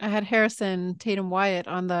I had Harrison Tatum Wyatt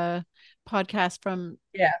on the podcast from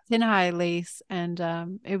yeah. Tin High Lace and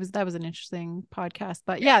that was an interesting podcast.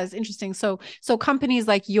 But yeah, it's interesting. So companies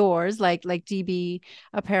like yours, like DB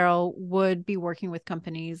Apparel would be working with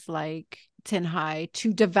companies like Tin High to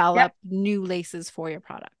Yeah. develop new laces for your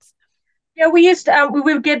products. Yeah, we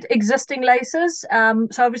would get existing laces. So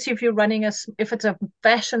obviously, if it's a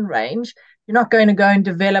fashion range, you're not going to go and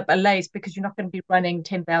develop a lace because you're not going to be running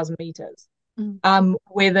 10,000 meters.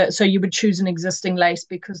 Mm. So you would choose an existing lace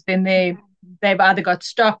because then they've either got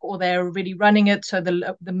stock or they're already running it, so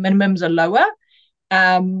the minimums are lower.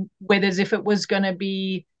 Whereas if it was going to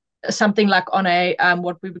be something like on a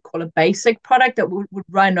what we would call a basic product that would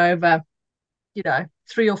run over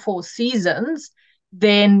 3 or 4 seasons,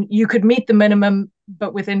 then you could meet the minimum,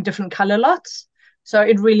 but within different color lots. So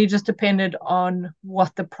it really just depended on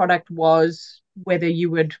what the product was, whether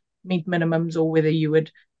you would meet minimums or whether you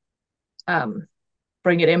would um,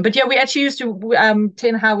 bring it in. But yeah, we actually used to,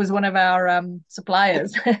 Tenha was one of our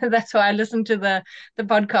suppliers. That's why I listened to the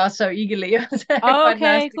podcast so eagerly. It was quite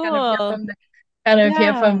nice Okay, to kind of hear cool. from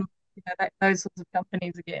hear Yeah. from those sorts of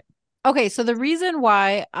companies again. Okay, so the reason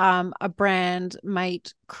why a brand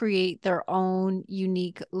might create their own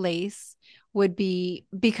unique lace would be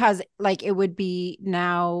because like it would be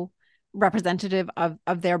now representative of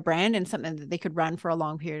their brand and something that they could run for a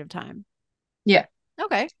long period of time. Yeah,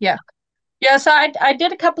 Okay. yeah. Yeah, so I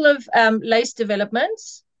did a couple of lace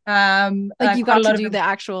developments, Like you quite a got to lot of do them. the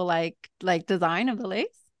actual like design of the lace?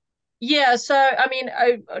 Yeah, so I mean,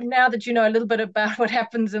 now that you know a little bit about what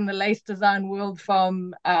happens in the lace design world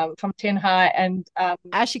from Tenhai and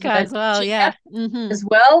Ashika the as well, Chica yeah. Mm-hmm. as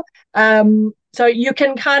well, so you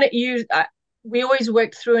can kind of use. We always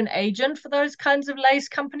worked through an agent for those kinds of lace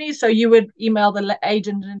companies. So you would email the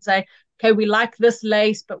agent and say, "Okay, we like this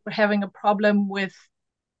lace, but we're having a problem with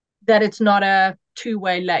that it's not a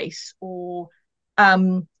two-way lace or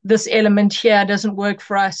this element here doesn't work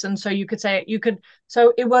for us." And so you could say you could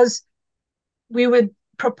so it was we would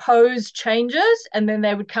propose changes and then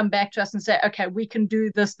they would come back to us and say, okay, we can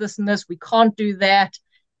do this, this, and this, we can't do that.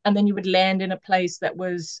 And then you would land in a place that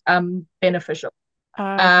was beneficial.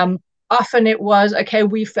 Okay. um, Often it was, okay,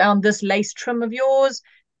 we found this lace trim of yours,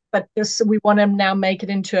 but this we want to now make it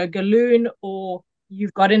into a galloon, or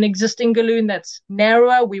you've got an existing galloon that's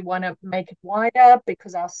narrower, we want to make it wider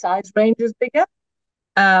because our size range is bigger.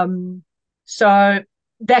 um, so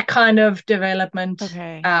that kind of development.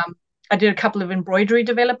 Okay. um, I did a couple of embroidery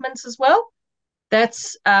developments as well.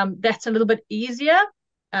 That's a little bit easier,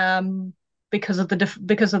 um, because of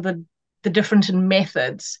the different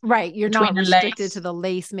methods Right. You're between not a restricted to lace. the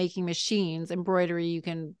lace making machines. Embroidery, you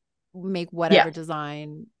can make Yeah, whatever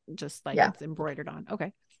design, just like yeah, it's embroidered on.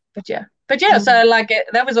 Okay. but yeah. So Mm, like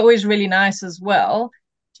that was always really nice as well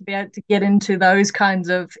to be able to get into those kinds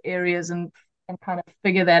of areas and kind of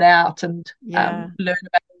figure that out and yeah. learn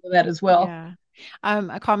about all of that as well. Yeah.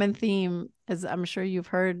 A common theme, as I'm sure you've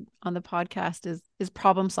heard on the podcast, is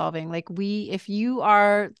problem solving. Like if you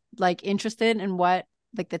are like interested in what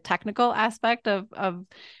like the technical aspect of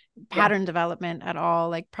Yeah, pattern development at all,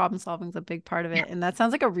 like problem solving is a big part of it. And that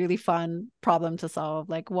sounds like a really fun problem to solve.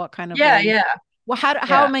 Like what kind of yeah, lace? yeah, Well, how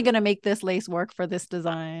yeah. am I going to make this lace work for this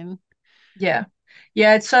design? Yeah,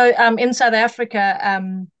 yeah. So in South Africa,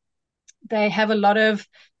 they have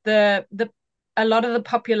the a lot of the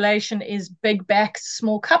population is big backs,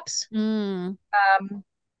 small cups. Mm, Um,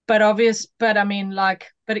 but I mean,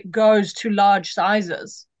 but it goes to large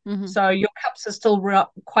sizes. hmm So your cups are still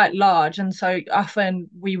quite large, and so often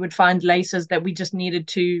we would find laces that we just needed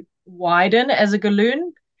to widen as a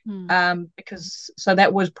galloon. mm. Because so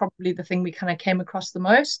that was probably the thing we kind of came across the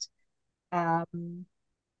most.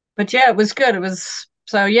 But yeah, it was good. It was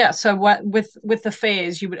so yeah. So what with the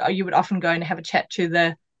fairs, you would often go and have a chat to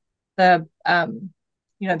the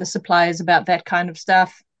the suppliers about that kind of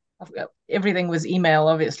stuff. Everything was email,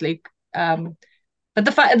 obviously. But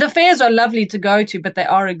the fairs are lovely to go to, but they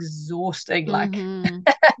are exhausting. Like, Mm-hmm.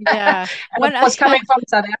 Yeah. and of When course, coming from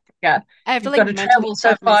South Africa, I have to you've like got to mentally travel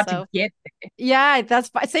so prep far to myself. get. Yeah,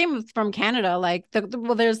 same from Canada. Like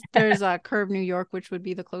well, there's Curve, New York, which would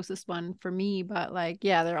be the closest one for me. But like,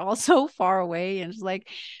 yeah, they're all so far away, and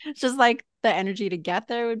it's just like the energy to get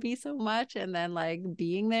there would be so much, and then like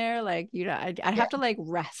being there, like I'd Yeah, have to like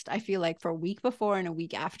rest. I feel like for a week before and a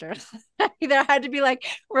week after, there had to be like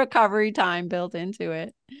recovery time built into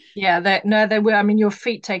it. yeah. They were. I mean, your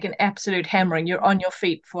feet take an absolute hammering. You're on your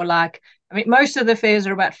feet for like. I mean, most of the fairs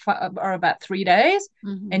are about 3 days,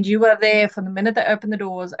 Mm-hmm. and you are there from the minute they open the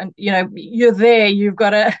doors, and you're there. You've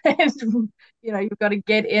got to, you've got to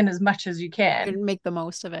get in as much as you can. Make the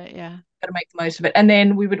most of it. Yeah. Got to make the most of it. And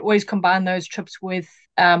then we would always combine those trips with,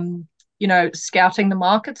 scouting the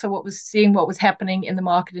market. So seeing what was happening in the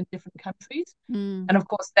market in different countries. Mm. And of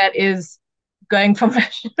course, that is going from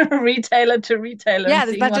retailer to retailer and Yeah,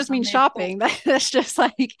 seeing that what's just on means their store. shopping. That's just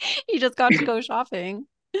like you just got to go shopping.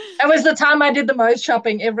 That was the time I did the most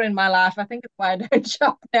shopping ever in my life. I think it's why I don't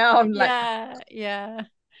shop now. I'm like, Yeah, yeah.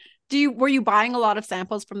 Were you buying a lot of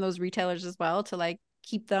samples from those retailers as well to like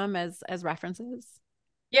keep them as references?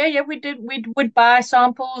 yeah, yeah, we did. We would buy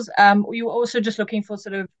samples. We were also just looking for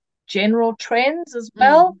sort of general trends as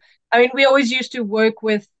well. Mm, I mean, we always used to work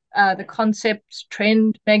with the Concept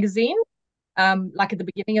Trend magazine, like at the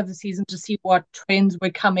beginning of the season to see what trends were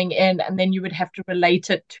coming in, and then you would have to relate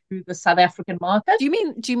it to the South African market. Do you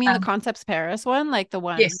mean the Um, Concepts Paris one, like the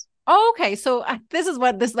one? yes, Oh, okay. So this is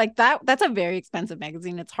what this like that's a very expensive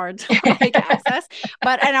magazine. It's hard to like access.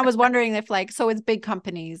 But and I was wondering if like so it's big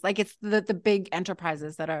companies, like it's the big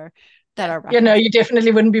enterprises that are You referenced.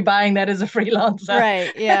 definitely wouldn't be buying that as a freelancer.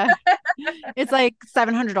 Right. Yeah. It's like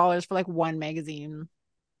 $700 for like one magazine.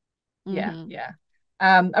 Yeah, Hmm. yeah.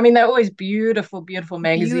 I mean, they're always beautiful, beautiful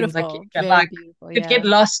magazines. Like you Beautiful. can Very like beautiful. could get Yeah.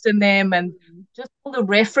 lost in them, and Mhm. just all the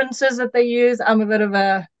references that they use. I'm a bit of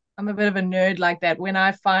a nerd like that. When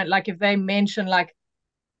I find like if they mention like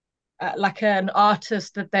an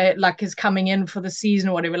artist that they like is coming in for the season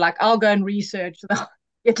or whatever, like I'll go and research.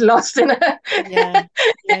 Get lost in it. Yeah.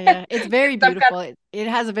 Yeah. Yeah. It's very I've got beautiful. It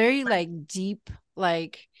has a very like deep,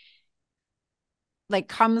 like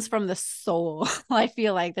comes from the soul. I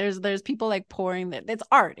feel like there's people like pouring that it's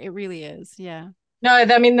art. It really is. Yeah. No,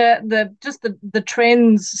 I mean the just the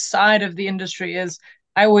trends side of the industry is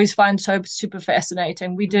I always find so super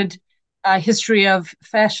fascinating. We did Mm. a history of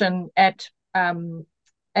fashion at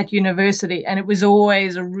university, and it was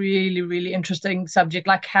always a really, really interesting subject,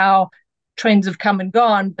 like how trends have come and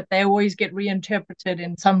gone, but they always get reinterpreted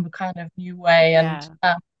in some kind of new way. And Yeah.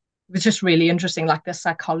 it was just really interesting, like the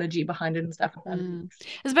psychology behind it and stuff. I found it really Mm.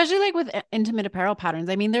 Especially like with intimate apparel patterns.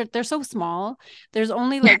 I mean, they're so small. There's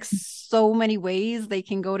only like so many ways they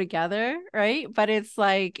can go together, right? But it's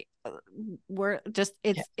like we're just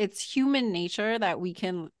yeah, it's human nature that we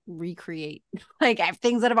can recreate. Like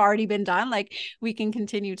things that have already been done, like we can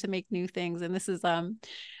continue to make new things. And this is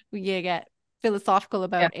we get philosophical yeah,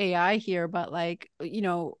 about AI here, but like,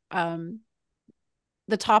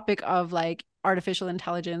 the topic of like artificial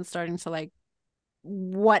intelligence starting to like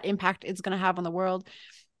what impact it's going to have on the world.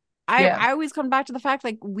 yeah. I always come back to the fact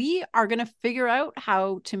like we are going to figure out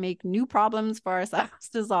how to make new problems for ourselves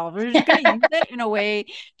to solve. We're just going to use it in a way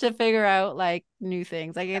to figure out like new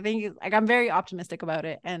things. Like I think like I'm very optimistic about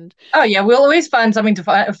it. And Oh yeah, we'll always find something to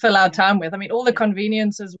fill our yeah, time with. I mean, all the yeah,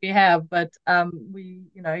 conveniences we have, but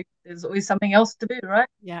there's always something else to do, right?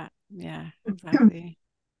 yeah, yeah, exactly.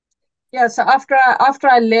 Yeah. So after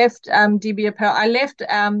I left DB Apparel, I left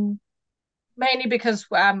mainly because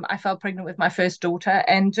I fell pregnant with my first daughter,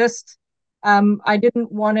 and just I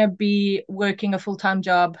didn't want to be working a full-time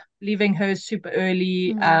job, leaving her super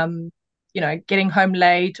early, Mm, getting home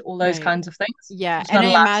late, all those right. kinds of things. Yeah, It's and not a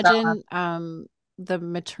I lifestyle. imagine the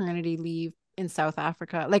maternity leave in South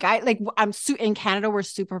Africa. Like in Canada we're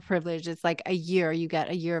super privileged. It's like a year you get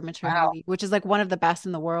a year of maternity Wow. leave, which is like one of the best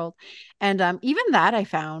in the world. And even that I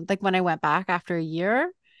found like when I went back after a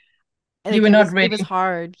year, You like were not it was ready.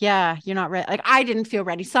 hard. Yeah, you're not ready. Like I didn't feel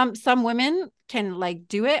ready. Some women can like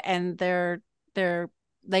do it and they're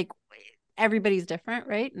like everybody's different,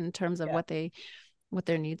 right? In terms of Yeah. what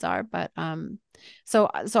their needs are. But so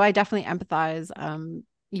I definitely empathize.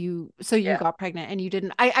 You Yeah. got pregnant and you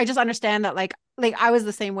didn't. I just understand that like I was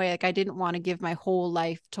the same way. Like I didn't want to give my whole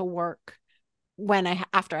life to work when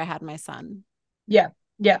after I had my son. Yeah,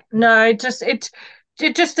 yeah. No, it just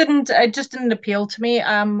didn't appeal to me.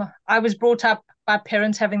 I was brought up by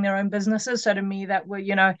parents having their own businesses, so to me that were,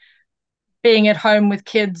 being at home with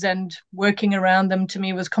kids and working around them to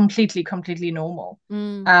me was completely, completely normal.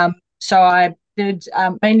 Mm, So I did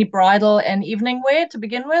mainly bridal and evening wear to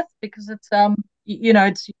begin with because it's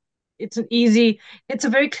it's an easy, it's a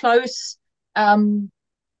very close um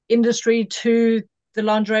industry to the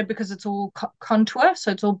lingerie because it's all contour,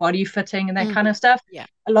 so it's all body fitting and that kind mm-hmm. of stuff. Yeah.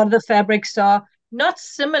 A lot of the fabrics are not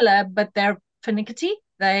similar, but they're finicky.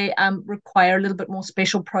 They require a little bit more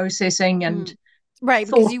special processing and Mm. Right,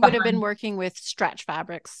 because thought you would have been behind. working with stretch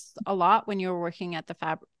fabrics a lot when you were working at the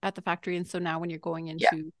at the factory, and so now when you're going Yeah,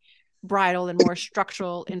 into bridal and more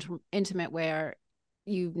structural intimate wear,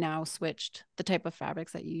 you've now switched the type of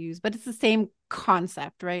fabrics that you use. But it's the same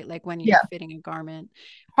concept, right? Like when you're yeah, fitting a garment,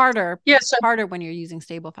 harder yeah. So harder when you're using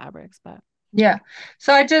stable fabrics, but yeah,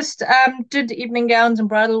 so I just did evening gowns and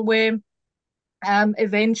bridal wear.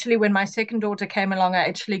 Eventually, when my second daughter came along, I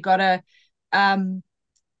actually got um,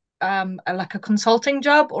 like a consulting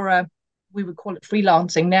job, or a we would call it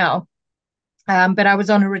freelancing now. But I was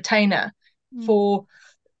on a retainer mm, for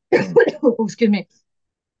oh, excuse me.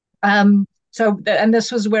 And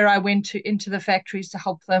this was where I went into the factories to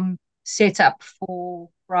help them set up for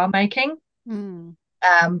bra making. mm,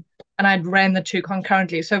 Um, and I ran the two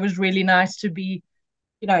concurrently. So it was really nice to be,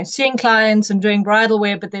 seeing clients and doing bridal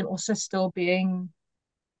wear, but then also still being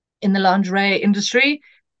in the lingerie industry.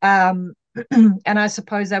 Um, and I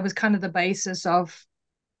suppose that was kind of the basis of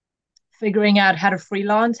figuring out how to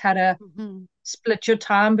freelance, how to mm-hmm. split your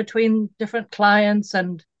time between different clients,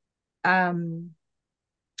 and um,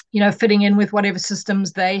 fitting in with whatever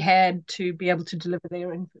systems they had to be able to deliver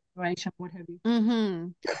their information, what have you. Mm-hmm.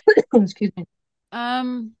 Excuse me.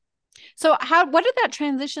 Um So what did that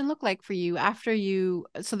transition look like for you after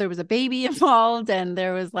so there was a baby involved and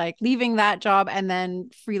there was like leaving that job and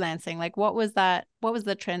then freelancing? Like what did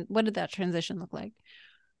that transition look like?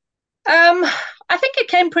 I think it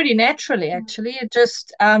came pretty naturally, actually. It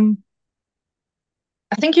just,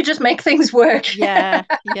 I think you just make things work. Yeah,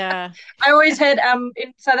 yeah. I always had,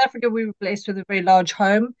 in South Africa, we were blessed with a very large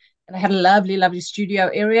home and I had a lovely, lovely studio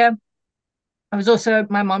area. I was also,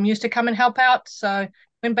 my mom used to come and help out. So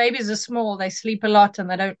when babies are small, they sleep a lot and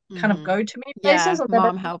they don't kind of Hmm. go to many Yeah, places and they don't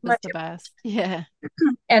mom need help is much. the best. Yeah.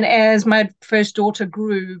 And as my first daughter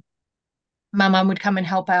grew, my mum would come and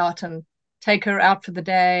help out and take her out for the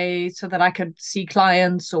day so that I could see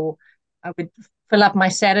clients, or I would fill up my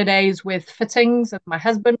Saturdays with fittings and my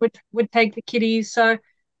husband would take the kiddies. So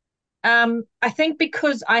I think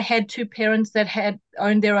because I had two parents that had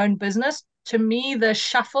owned their own business, to me the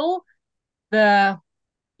shuffle, the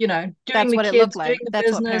doing That's the what it looked kids, doing like. the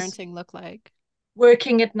That's what business, parenting looked like.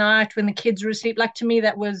 working at night when the kids were asleep, like to me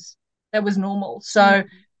that was normal. So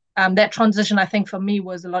Mm-hmm. that transition I think for me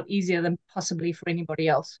was a lot easier than possibly for anybody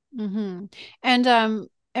else. Mm-hmm.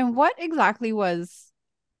 And what exactly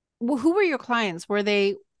who were your clients? Were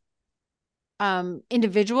they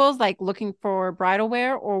individuals like looking for bridal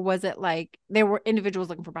wear, or was it like they were individuals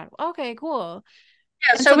looking for bridal? Okay, cool.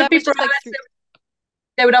 Yeah, And so so it would that be was brides. just like through.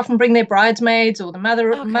 They would often bring their bridesmaids or the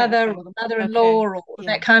mother, Okay, mother okay, or the mother-in-law okay. or that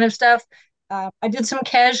Yeah. kind of stuff. I did some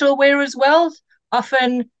casual wear as well.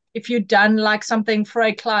 Often, if you'd done like something for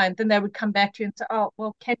a client, then they would come back to you and say, "Oh,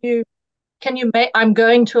 well, can you make? I'm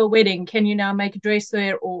going to a wedding. Can you now make a dress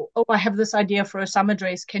there?" Or, "Oh, I have this idea for a summer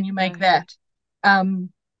dress. Can you make Okay. that?" Um,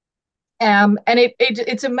 and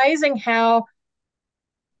it's amazing how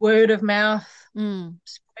word of mouth Mm.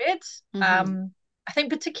 spreads. Mm-hmm. I think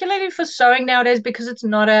particularly for sewing nowadays because it's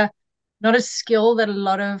not a skill that a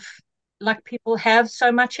lot of like people have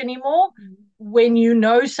so much anymore. When you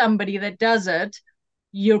know somebody that does it,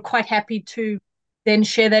 you're quite happy to then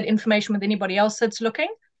share that information with anybody else that's looking.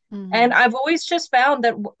 And Mm-hmm. I've always just found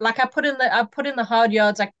that like I put in the hard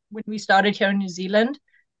yards like when we started here in New Zealand,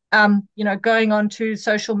 going on to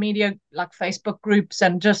social media like Facebook groups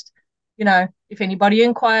and just, if anybody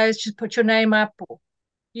inquires, just put your name up or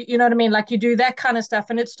you know what I mean? Like you do that kind of stuff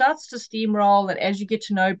and it starts to steamroll. And as you get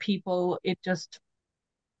to know people, it just,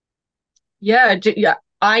 yeah,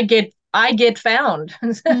 I get found,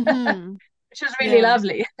 which Mm-hmm. is really Yeah.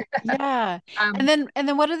 lovely. Yeah. And Um,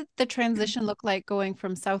 then what did the transition look like going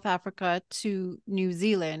from South Africa to New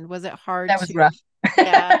Zealand? Was it hard that was to, rough.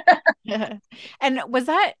 yeah. And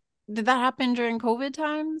did that happen during COVID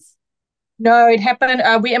times? No, it happened.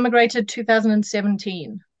 We immigrated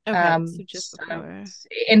 2017. Okay, so just So before. it's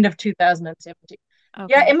end of 2017.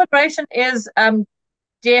 Yeah, Okay. immigration is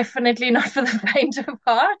definitely not for the faint of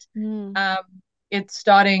heart. Mm. Um, it's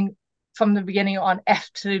starting from the beginning on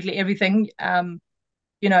absolutely everything.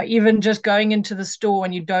 Even just going into the store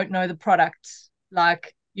and you don't know the products,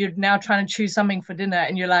 like you're now trying to choose something for dinner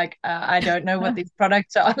and you're like, I don't know what these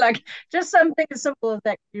products are. Like just something as simple as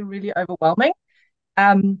that can be really overwhelming.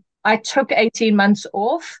 I took 18 months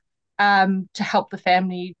off to help the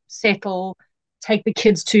family settle, take the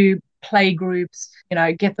kids to play groups,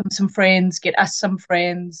 get them some friends, get us some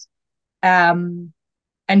friends, um,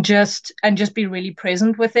 and just be really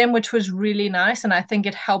present with them, which was really nice. And I think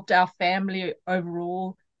it helped our family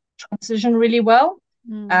overall transition really well.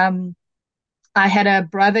 Mm. Um, I had a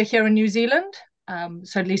brother here in New Zealand,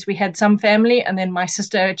 so at least we had some family, and then my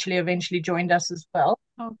sister actually eventually joined us as well.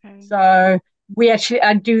 Okay. So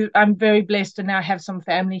I'm very blessed to now have some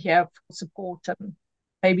family here for support and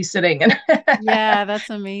babysitting and Yeah, that's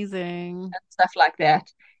amazing. stuff like that.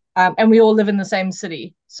 And we all live in the same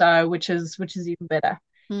city, so which is even better.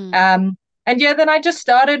 Mm. Um, and yeah, then I just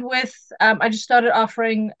started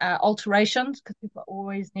offering alterations because people are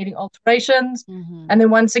always needing alterations. Hmm. And then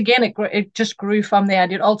once again, it just grew from there. I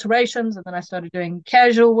did alterations, and then I started doing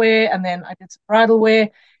casual wear, and then I did some bridal wear,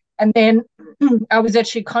 and then I was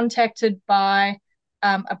actually contacted by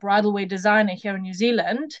a bridal wear designer here in New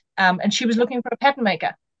Zealand, and she was looking for a pattern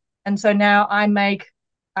maker, and so now I make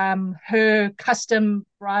her custom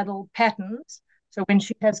bridal patterns. So when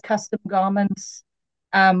she has custom garments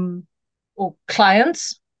um, or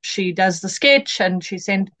clients. She does the sketch and she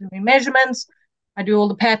sends me measurements. I do all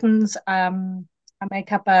the patterns. I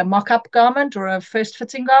make up a mock up garment or a first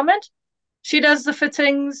fitting garment. She does the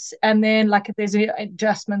fittings, and then, like, if there's any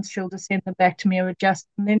adjustments, she'll just send them back to me or adjust,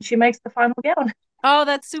 and then she makes the final gown. Oh,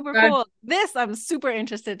 that's super So, cool. This I'm super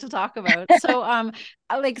interested to talk about. So,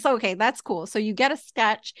 okay, that's cool. So you get a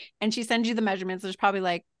sketch and she sends you the measurements. There's probably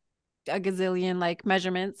like a gazillion like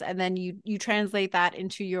measurements, and then you translate that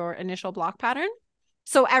into your initial block pattern.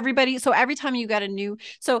 So every time you get a new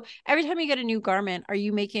garment, are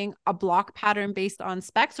you making a block pattern based on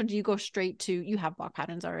specs, or do you go straight to, you have block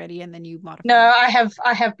patterns already and then you No, modify them?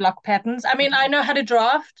 I have block patterns. I mean, I Okay. know how to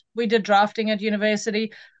draft. We did drafting at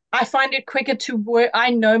university. I find it quicker to work. I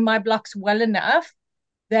know my blocks well enough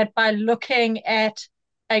that by looking at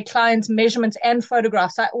a client's measurements and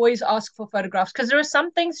photographs, I always ask for photographs because there are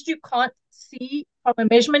some things that you can't see from a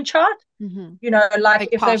measurement chart. Mm-hmm. Like Like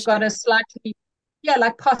if they've got a posture. slightly, yeah,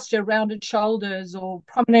 like posture, rounded shoulders or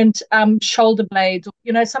prominent shoulder blades,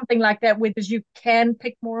 or, something like that, whereas you can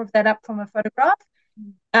pick more of that up from a photograph.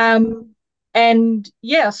 Um, and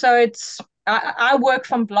yeah, so I work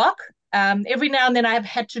from block. Every now and then I've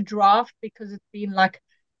had to draft because it's been like,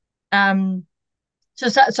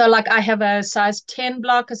 so like I have a size 10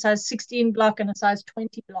 block, a size 16 block, and a size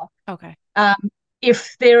 20 block. Okay. Um,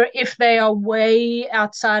 if they are way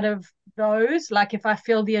outside of those, like if I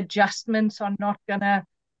feel the adjustments are not gonna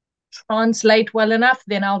translate well enough,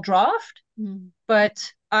 then I'll draft. Mm-hmm.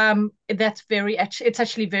 But it's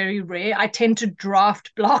actually very rare. I tend to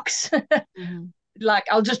draft blocks. Mm-hmm. Like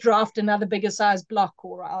I'll just draft another bigger size block,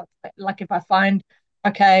 or like if I find,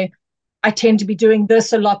 okay, I tend to be doing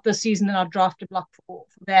this a lot this season, and I'll draft a block for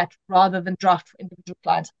that rather than draft for individual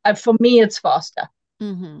clients. For me, it's faster,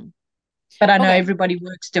 Mm-hmm. but I know Okay. everybody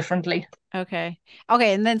works differently. Okay.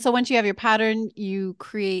 Okay. And then so once you have your pattern, you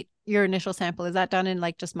create your initial sample. Is that done in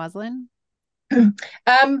like just muslin?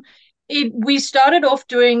 um, we started off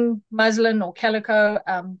doing muslin or calico,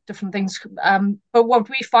 different things. But what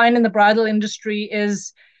we find in the bridal industry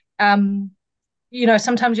is,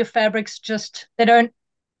 sometimes your fabrics just they don't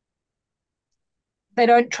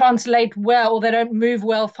translate well, or they don't move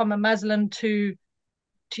well from a muslin to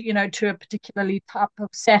a particularly type of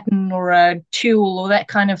satin or a tulle or that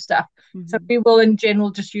kind of stuff. So Mm-hmm. we will in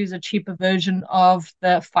general just use a cheaper version of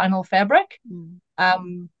the final fabric, Mm.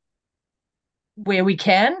 um, where we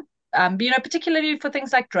can. Particularly for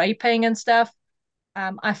things like draping and stuff.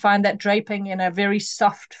 I find that draping in a very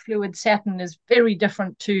soft fluid satin is very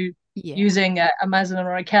different to Yeah. using a muslin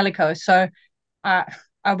or a calico. So uh,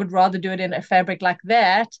 I would rather do it in a fabric like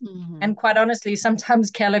that. Mm-hmm. And quite honestly,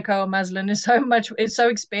 sometimes calico or muslin it's so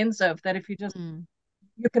expensive that if Mm.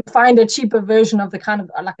 you can find a cheaper version of the kind of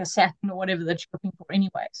like a satin or whatever that you're looking for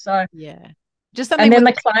anyway. So, Yeah. Just and something then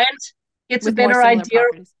the client gets a with more better similar idea.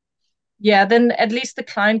 properties. Yeah, then at least the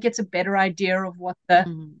client gets a better idea of what the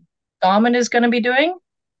Mm. garment is going to be doing.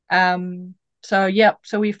 So yeah,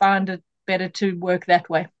 so we find it better to work that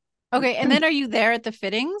way. Okay. And then are you there at the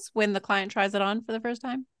fittings when the client tries it on for the first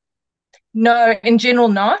time? No, in general,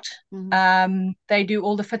 not. Mm-hmm. They do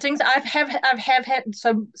all the fittings. I've had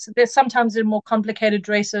so there's sometimes they're more complicated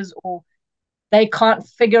dresses, or they can't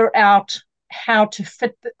figure out how to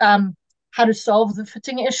how to solve the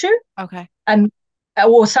fitting issue, Okay. and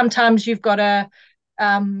or sometimes you've got to.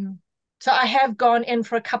 So I have gone in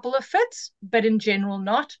for a couple of fits, but in general,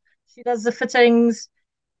 not. She does the fittings,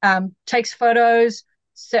 takes photos,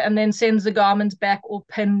 and then sends the garments back all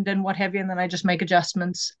pinned and what have you, and then I just make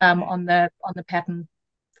adjustments Okay. on the pattern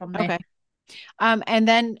from there. Okay. And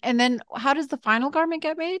then how does the final garment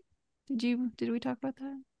get made? Did we talk about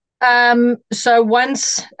that? So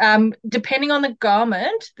once, depending on the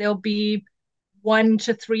garment, there'll be 1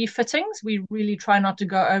 to 3 fittings. We really try not to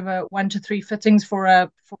go over 1 to 3 fittings for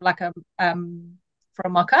a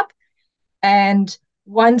mock-up. And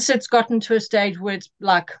once it's gotten to a stage where it's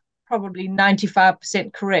like probably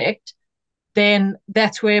 95% correct, then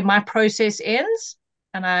that's where my process ends,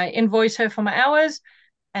 and I invoice her for my hours,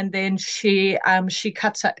 and then she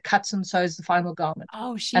cuts and sews the final garment.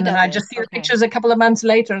 Oh, she And then does I it. just see the Okay. pictures a couple of months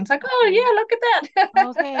later, and it's like, oh Okay. yeah, look at that.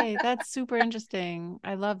 Okay, that's super interesting.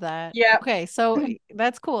 I love that. Yeah. Okay, so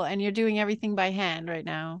that's cool. And you're doing everything by hand right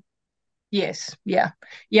now. Yes. Yeah.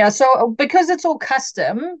 Yeah. So because it's all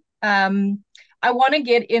custom, I want to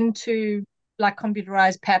get into like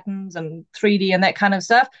computerized patterns and 3D and that kind of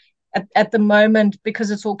stuff. At the moment,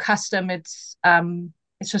 because it's all custom, it's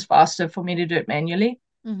just faster for me to do it manually.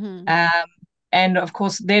 Mm-hmm. Um, and of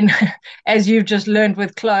course, then as you've just learned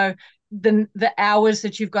with Chloe, the hours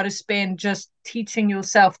that you've got to spend just teaching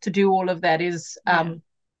yourself to do all of that is Yeah.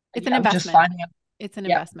 It's an I'm just investment. finding it. It's an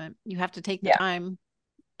Yeah. investment. You have to take the Yeah. time,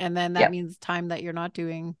 and then that Yeah. means time that you're not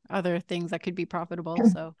doing other things that could be profitable.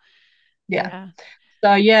 So, Yeah. yeah.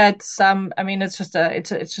 So yeah, I mean it's just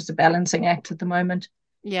a balancing act at the moment.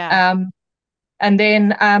 Yeah. Um and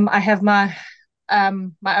then I have my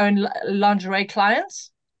own lingerie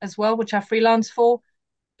clients as well, which I freelance for.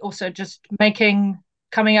 Also just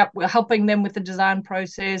coming up, we're helping them with the design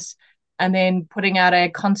process, and then putting out a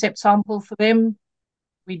concept sample for them.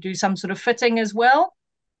 We do some sort of fitting as well,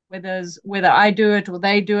 whether I do it or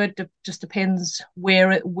they do it. It just depends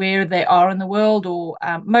where they are in the world. Or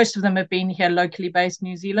most of them have been here locally based,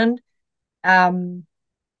 New Zealand, um,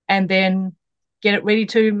 and then get it ready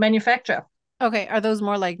to manufacture. Okay. Are those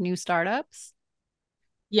more like new startups?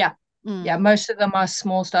 Yeah, yeah. Mm, Most of them are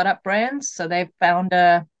small startup brands, so they've found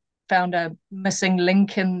a missing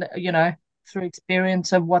link in, through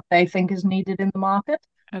experience of what they think is needed in the market.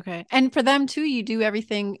 okay. And for them too, you do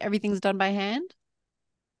everything's done by hand?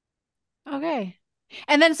 Okay.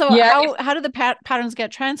 And then so Yeah, how do the patterns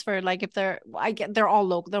get transferred? Like if they're all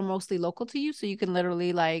local, they're mostly local to you, so you can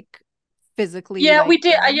literally like physically yeah, like we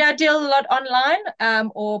did. bring them. Yeah, I deal a lot online,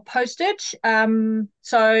 or postage.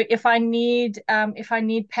 So if I need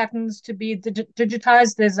patterns to be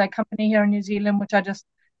digitized, there's a company here in New Zealand which I just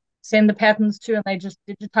send the patterns to, and they just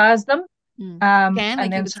digitize them. Mm. Scan, And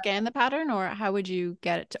like you then would so scan the pattern, or how would you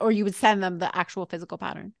get it? Or you would send them the actual physical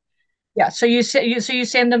pattern. yeah, so you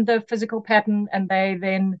send them the physical pattern, and they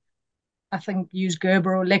then, I think, use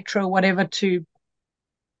Gerber or Electro or whatever to,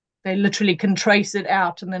 they literally can trace it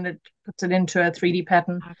out, and then it puts it into a 3D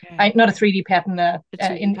pattern. Okay. Not a 3D pattern, A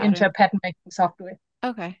 2D into pattern. a pattern making software.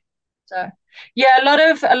 Okay. So yeah, a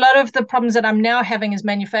lot of the problems that I'm now having is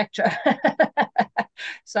manufacture.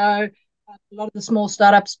 So a lot of the small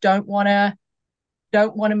startups don't want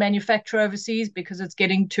to manufacture overseas because it's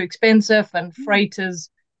getting too expensive and Mm. freight is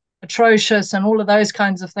atrocious and all of those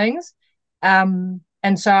kinds of things.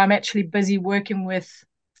 And so I'm actually busy working with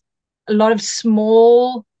a lot of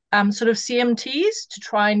small sort of CMTs to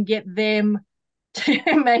try and get them to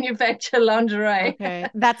manufacture lingerie. Okay.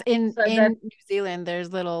 That's So in that New Zealand.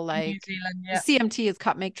 There's little in New like Zealand, yeah, CMT is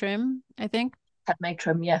cut, make, trim, I think. cut, make,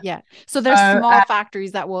 trim, yeah. Yeah. So So there's small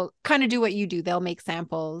factories that will kind of do what you do. They'll make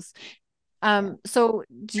samples. yeah, So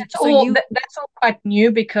that's so all. you That's all quite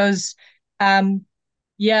new because, um,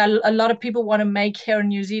 yeah, a lot of people want to make here in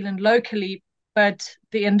New Zealand locally, but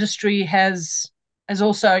the industry has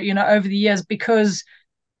also, over the years, because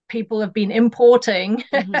people have been importing,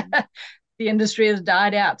 Mhm. the industry has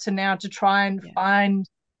died out. So now to try and Yeah. find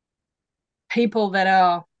people that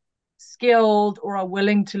are skilled or are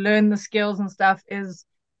willing to learn the skills and stuff is,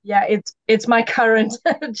 yeah, it's my current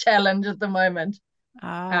challenge at the moment.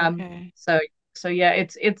 Ah, Um, okay. so so yeah,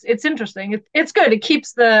 it's interesting. It's good. It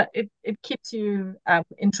keeps you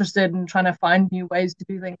interested in trying to find new ways to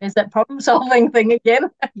do things. There's that problem solving thing again.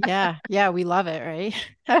 Yeah. Yeah, we love it,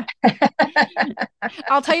 right?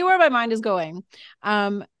 I'll tell you where my mind is going.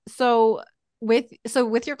 So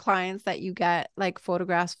with your clients that you get like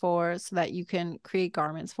photographs for so that you can create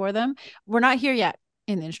garments for them, we're not here yet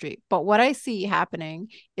in the industry. But what I see happening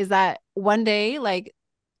is that one day, like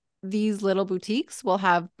these little boutiques will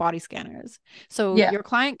have body scanners. So Yeah, your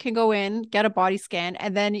client can go in, get a body scan,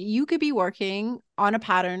 and then you could be working on a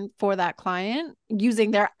pattern for that client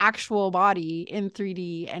using their actual body in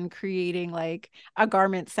 3D and creating like a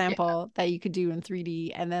garment yeah, sample that you could do in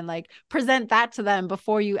 3D and then like present that to them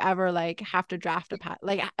before you ever like have to draft a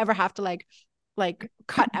like ever have to like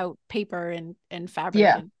cut out paper and fabric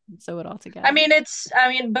yeah. and sew it all I together.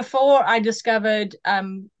 mean, before I discovered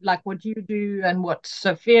like what you do and what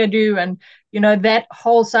Sophia do, and that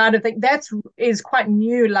whole side of thing, is quite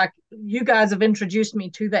new. Like, you guys have introduced me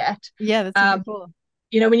to that. Yeah, that's super Um, cool.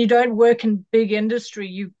 when you don't work in big industry,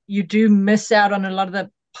 you do miss out on a lot of the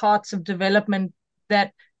parts of development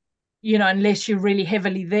that, unless you're really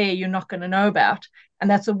heavily there, you're not going to know about. And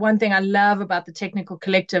that's the one thing I love about the technical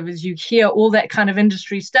collective, is you hear all that kind of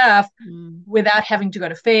industry stuff Mm, without having to go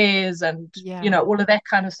to fairs and, yeah. all of that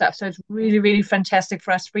kind of stuff. So it's Yeah. really, really fantastic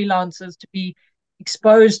for us freelancers to be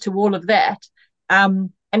exposed to all of that.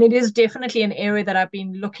 And it is definitely an area that I've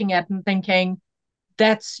been looking at and thinking,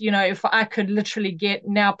 that's, if I could literally get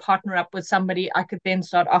now partner up with somebody, I could then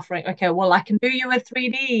start offering, okay, well, I can do you a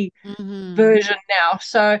 3D Hmm. version now.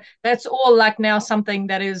 So that's all like now something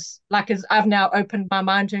that is like, is I've now opened my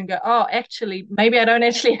mind to and go, oh, actually, maybe I don't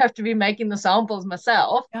actually have to be making the samples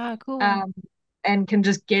myself, Yeah, cool. um, and can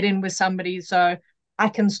just get in with somebody. So I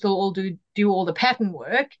can still all do all the pattern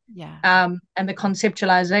work, Yeah. and the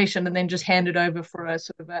conceptualization, and then just hand it over for a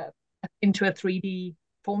sort of into a 3D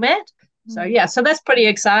format. So Mm. yeah, so that's pretty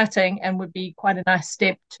exciting and would be quite a nice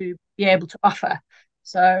step to be able to offer.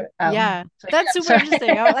 So Yeah. so That's yeah, super so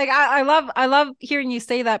interesting. I love hearing you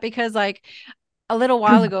say that because like a little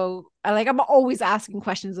while ago, I'm always asking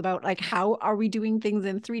questions about like how are we doing things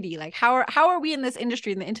in 3D? Like how are we in this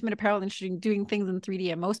industry, in the intimate apparel industry, doing things in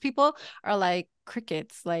 3D? And most people are like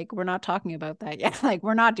crickets, like we're not talking about that yet. Like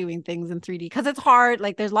we're not doing things in 3D because it's hard.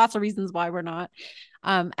 Like there's lots of reasons why we're not.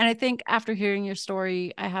 And I think after hearing your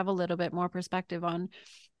story, I have a little bit more perspective on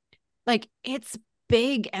like it's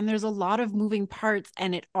big and there's a lot of moving parts,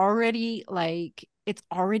 and it's already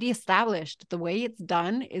established. The way it's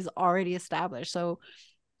done is already established. So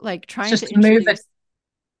like It's trying just to to move it. introduce.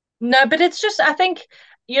 No, but it's just, I think,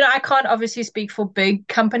 I can't obviously speak for big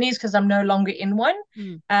companies because I'm no longer in one.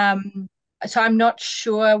 Mm, Um, so I'm not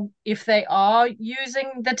sure if they are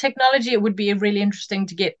using the technology. It would be really interesting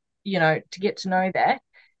to get to know that.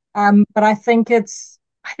 But I think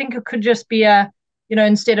it could just be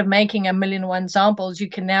instead of making a million and one samples, you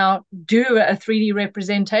can now do a 3D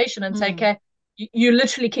representation and say, mm, okay, you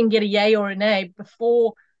literally can get a yay or a nay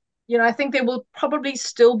before, I think there will probably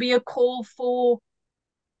still be a call for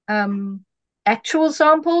um, actual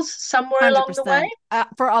samples somewhere along the way.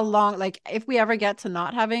 100%. For a long, like if we ever get to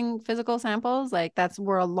not having physical samples, like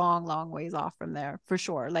we're a long, long ways off from there for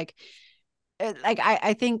sure.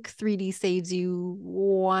 I think 3D saves you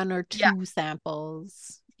one or Yeah, two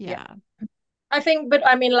samples. yeah. Yeah. I think, but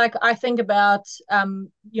I mean, like, I think about,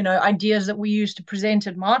 ideas that we used to present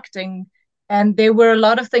at marketing, and there were a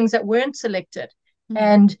lot of things that weren't selected. Mm,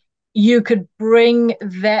 And you could bring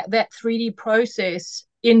that 3D process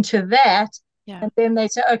into that, yeah. and then they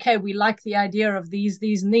say, okay, we like the idea of these,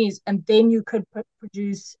 and these, and then you could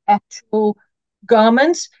produce actual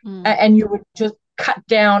garments, Mm, and you would just cut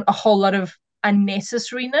down a whole lot of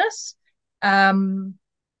unnecessariness. Um,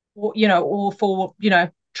 or for,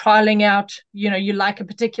 trialing out, you like a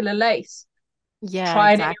particular lace, yeah,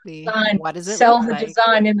 try it in exactly. your design, What does it look sell the like?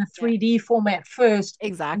 design in the Yeah, 3D format first,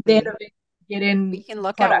 and then exactly. get We in can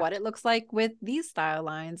look at what product. it looks like with these style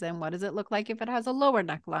lines, and what does it look like if it has a lower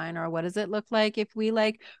neckline, or what does it look like if we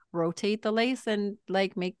like rotate the lace and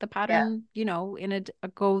like make the Yeah, pattern, in a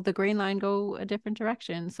go the grain line go a different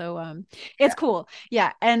direction. So it's yeah, cool.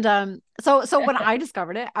 Yeah. And so when I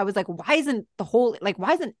discovered it, I was like, why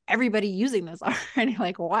isn't everybody using this already?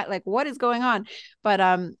 What is going on? But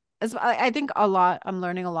I think I'm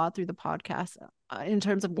learning a lot through the podcast, in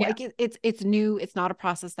terms of yeah. like it's new. It's not a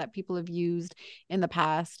process that people have used in the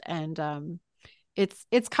past, and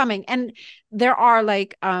it's coming. And there are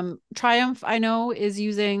like Triumph, I know, is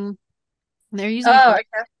using they're using Oh, close.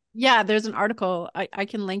 okay. Yeah, there's an article. I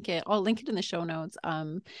can link it. I'll link it in the show notes. There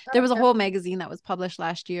Oh, was a okay. whole magazine that was published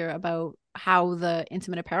last year about how the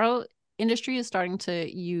intimate apparel industry is starting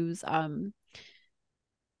to use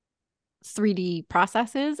 3D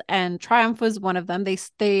processes, and Triumph was one of them. They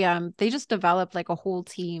just developed like a whole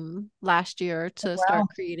team last year to start Wow.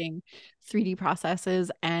 creating 3D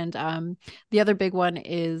processes. And the other big one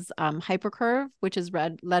is Hypercurve, which is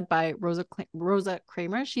led by Rosa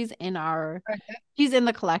Kramer. Okay. She's in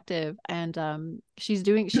the collective, and she's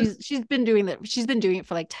been doing it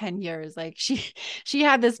for like 10 years. Like she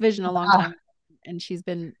had this vision a long Wow. time ago, and she's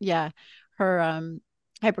been, yeah, her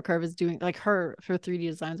Hypercurve is doing like her 3D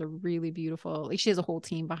designs are really beautiful. Like she has a whole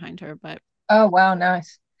team behind her. But Oh, wow.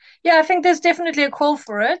 Nice. Yeah, I think there's definitely a call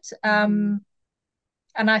for it. mhm.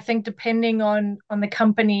 And I think depending on the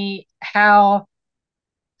company, how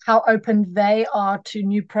open they are to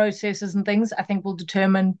new processes and things, I think will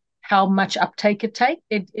determine how much uptake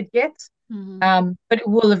it gets. Mhm. But it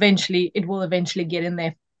will eventually get in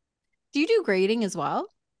there. Do you do grading as well?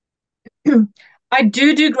 I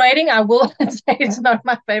do grading. I will say it's not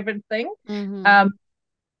my favorite thing. Mm-hmm. Um,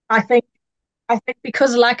 I think I think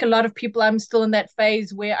because like a lot of people, I'm still in that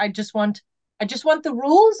phase where I just want the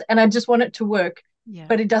rules and I just want it to work, Yeah.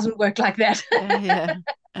 but it doesn't work like that. Yeah.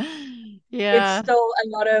 Yeah. It's Yeah. still a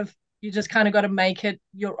lot of you just kind of got to make it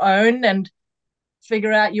your own and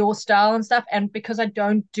figure out your style and stuff. And because I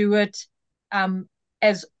don't do it um,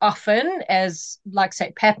 as often as like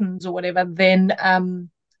say patterns or whatever, then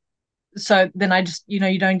I just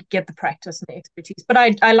you don't get the practice and the expertise. But I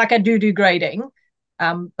do grading,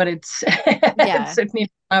 but it's it's Yeah. certainly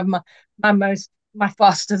my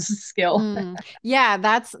fastest skill. Yeah,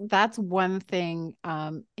 that's one thing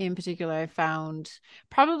in particular I found.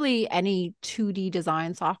 Probably any 2D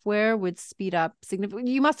design software would speed up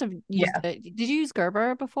significantly. You must have used Yeah, it. Did you use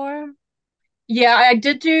Gerber before? yeah, I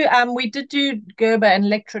did do we did do Gerber and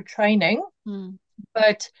lecture training, Hmm.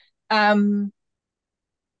 but um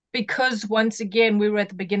because once again we were at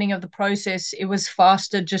the beginning of the process, it was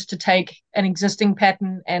faster just to take an existing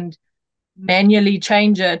pattern and manually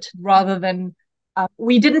change it rather than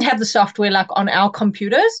we didn't have the software like on our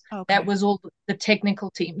computers. That Okay. was all the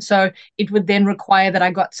technical team. So it would then require that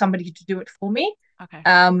I got somebody to do it for me. Okay.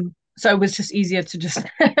 So it was just easier to just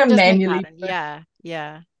Just make manually pattern. do it. Yeah.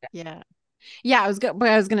 Yeah. Yeah. Yeah, but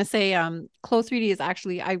I was gonna say, Close 3D is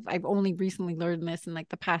actually I've only recently learned this in like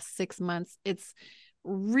the past 6 months. It's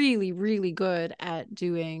really, really good at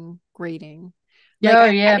doing grading. Like Oh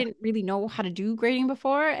I yeah, didn't really know how to do grading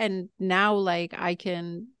before, and now like I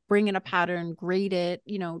can bring in a pattern, grade it,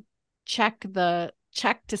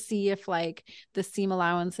 check to see if like the seam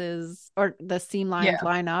allowances or the seam lines Yeah.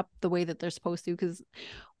 line up the way that they're supposed to. Because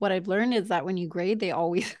what I've learned is that when you grade, they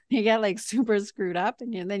get like super screwed up,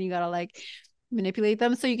 and then you gotta like manipulate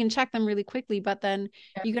them, so you can check them really quickly. But then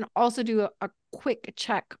Yeah. you can also do a quick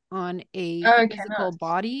check on a Okay, physical nice.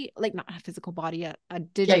 body, like not a physical body, a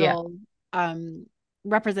Yeah, yeah. digital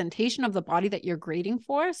representation of the body that you're grading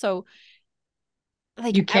for. So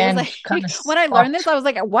like You I was can like kind of when I learned this, spot. I was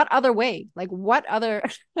like, what other way? Like what other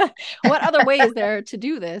what other way is there to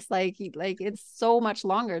do this? Like it's so much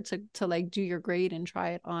longer to like do your grade and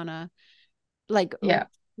try it on a like Yeah.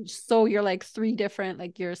 so you're like three different,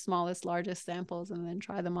 like your smallest, largest samples, and then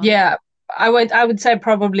try them on a Yeah. I would say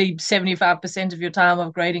probably 75% of your time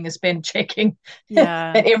of grading is spent checking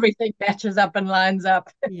yeah, that everything matches up and lines up.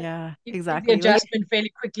 yeah, You do the exactly. Like adjustment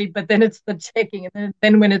fairly quickly, but then it's the checking. And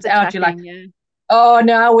then when it's it's the out, you're like, checking, yeah. oh,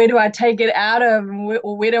 no, where do I take it out of?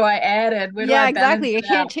 Or where do I add it? Where do Yeah, I balance exactly. I it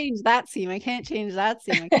out? can't change that seam. I can't change that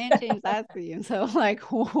seam. I can't change that seam. So like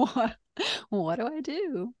what do I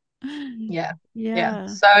do? Yeah. Yeah. Yeah.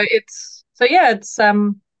 So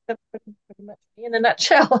that's pretty much me in a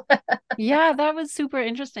nutshell. Yeah, that was super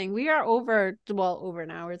interesting. We are over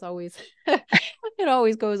an hour. It's always it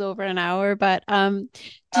always goes over an hour. But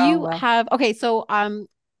do Oh, you well. have okay, so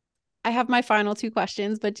I have my final two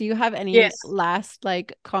questions, but do you have any Yes. last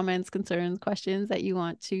like comments, concerns, questions that you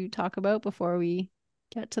want to talk about before we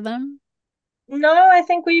get to them? No, I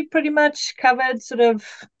think we pretty much covered sort of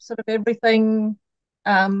everything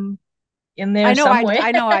um in there somewhere.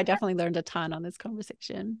 I know I definitely learned a ton on this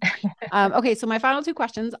conversation. Okay, so my final two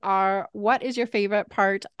questions are what is your favorite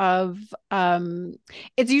part of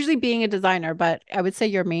it's usually being a designer, but I would say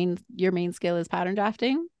your main skill is pattern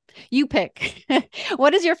drafting. You pick.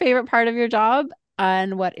 What is your favorite part of your job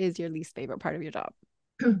and what is your least favorite part of your job?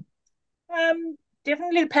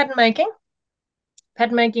 Definitely the pattern making.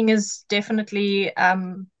 Pattern making is definitely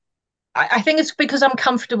I think it's because I'm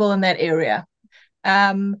comfortable in that area.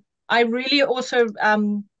 I really also,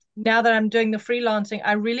 now that I'm doing the freelancing,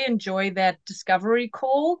 I really enjoy that discovery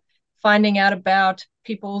call, finding out about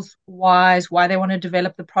people's whys, why they want to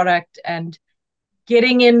develop the product, and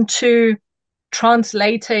getting into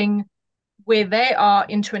translating where they are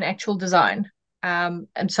into an actual design. And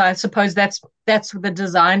so I suppose that's the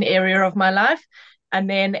design area of my life, and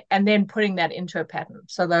then putting that into a pattern.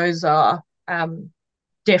 So those are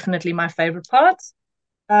definitely my favorite parts.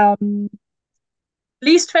 Um,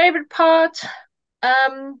 Least favorite part.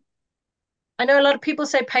 Um, I know a lot of people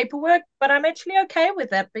say paperwork, but I'm actually okay with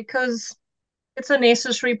that because it's a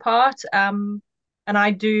necessary part. And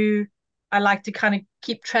I like to kind of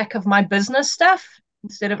keep track of my business stuff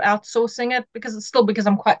instead of outsourcing it because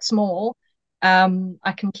I'm quite small.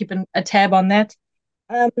 I can keep a tab on that.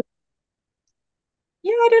 Um,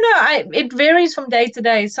 yeah, I don't know. It varies from day to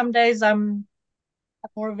day. Some days I'm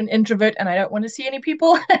more of an introvert and I don't want to see any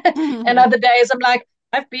people. And other days I'm like,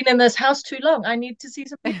 I've been in this house too long. I need to see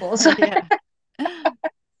some people. So Yeah.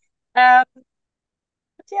 um,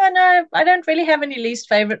 yeah, no, I don't really have any least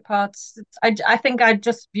favorite parts. I think I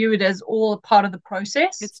just view it as all a part of the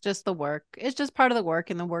process. It's just the work. It's just part of the work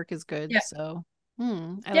and the work is good. Yeah, So,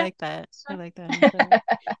 I yeah. like that. So I like that answer.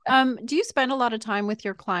 Do you spend a lot of time with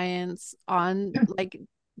your clients on like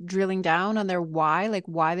drilling down on their why, like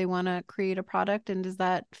why they want to create a product, and does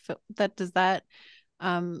that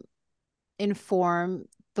um inform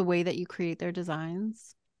the way that you create their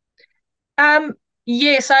designs? Um,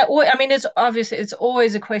 yes, I mean, it's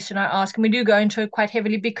always a question I ask, and we do go into it quite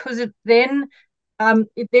heavily because it then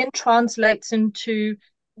translates into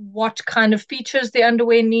what kind of features the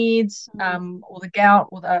underwear needs, Mm. or the gown,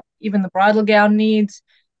 or even the bridal gown needs.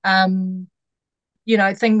 Um,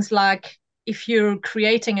 things like if you're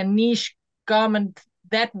creating a niche garment,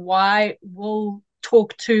 that why will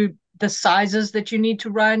talk to the sizes that you need to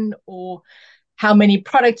run or how many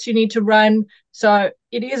products you need to run. So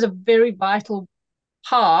it is a very vital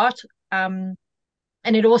part. Um,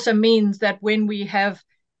 and it also means that when we have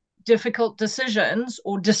difficult decisions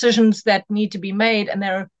or decisions that need to be made and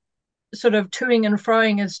they're sort of toing and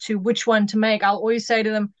froing as to which one to make, I'll always say to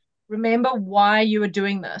them, remember why you are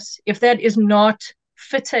doing this. If that is not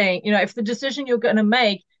fitting, if the decision you're going to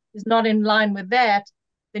make is not in line with that,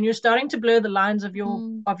 then you're starting to blur the lines of your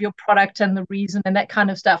Mm. of your product and the reason and that kind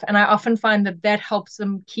of stuff. And I often find that helps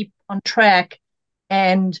them keep on track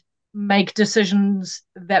and make decisions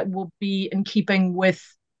that will be in keeping with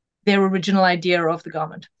their original idea of the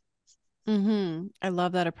garment. I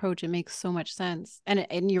love that approach. It makes so much sense.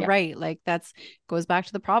 And you're Yeah. right. Like that's goes back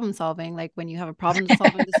to the problem solving. Like when you have a problem to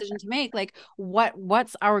solve and decision to make, like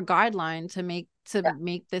what's our guideline to Yeah.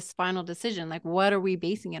 make this final decision? Like what are we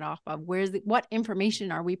basing it off of? What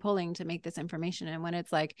information are we pulling to make this information? And when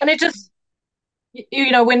it's like, And it just,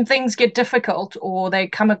 when things get difficult or they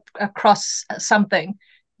come across something,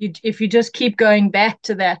 if you just keep going back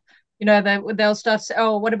to that, they'll start to say,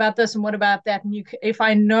 oh, what about this and what about that? And if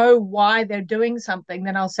I know why they're doing something,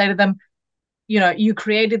 then I'll say to them, you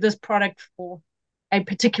created this product for a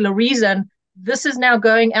particular reason. This is now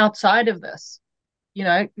going outside of this.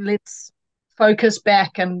 Let's focus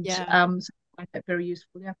back, and yeah. so I find that very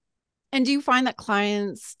useful. Yeah. And do you find that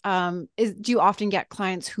clients do you often get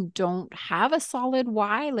clients who don't have a solid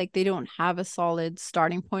why? Like they don't have a solid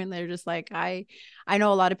starting point. They're just like, I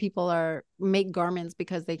know a lot of people make garments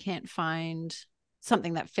because they can't find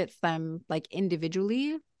something that fits them like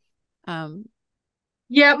individually. Um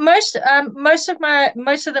Yeah, most of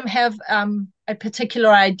them have a particular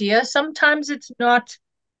idea. Sometimes it's not.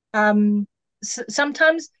 Um,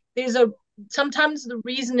 Sometimes there's a sometimes the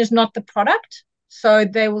reason is not the product. So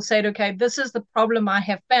they will say, okay, this is the problem I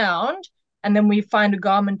have found, and then we find a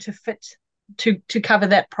garment to fit to cover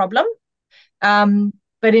that problem.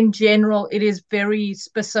 But in general, it is very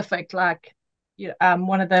specific. Like,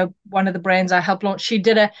 one of the brands I helped launch, she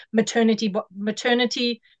did a maternity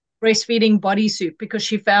breastfeeding bodysuit because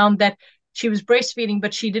she found that she was breastfeeding,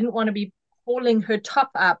 but she didn't want to be hauling her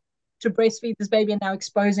top up to breastfeed this baby and now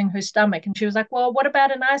exposing her stomach. And she was like, well, what about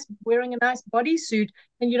wearing a nice bodysuit?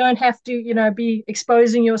 And you don't have to, be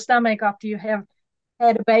exposing your stomach after you have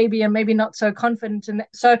had a baby and maybe not so confident. And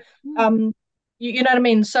so, um, you know what I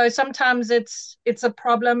mean? So sometimes it's a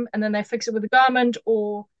problem and then they fix it with a garment,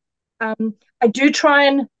 or I do try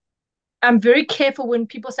and I'm very careful when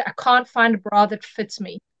people say I can't find a bra that fits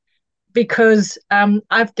me, because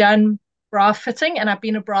I've done bra fitting and I've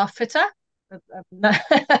been a bra fitter,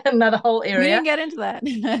 another whole we area. didn't get into that.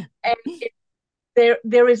 And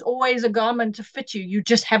there is always a garment to fit you. You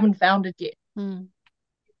just haven't found it yet.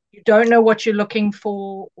 You don't know what you're looking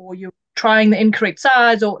for, or you're trying the incorrect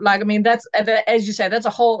size, or like, I mean, that's, as you say, that's a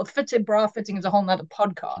whole fitted bra fitting is a whole nother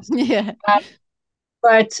podcast. Yeah.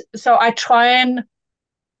 But so I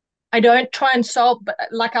don't try and solve, but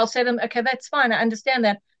like I'll say to them, okay, that's fine, I understand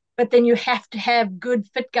that, but then you have to have good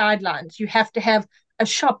fit guidelines. You have to have a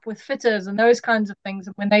shop with fitters and those kinds of things.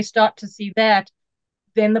 And when they start to see that,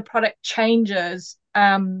 then the product changes,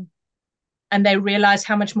 and they realize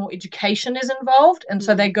how much more education is involved, and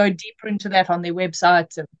so they go deeper into that on their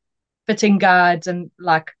websites and fitting guides, and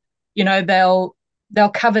like, they'll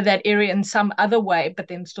cover that area in some other way, but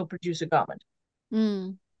then still produce a garment.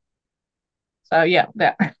 So yeah,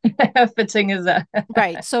 that fitting is a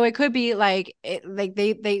Right. So it could be like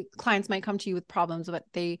they clients might come to you with problems, but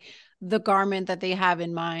the garment that they have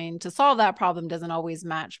in mind to solve that problem doesn't always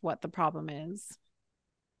match what the problem is.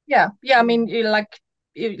 yeah. I mean,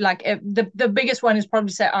 the biggest one is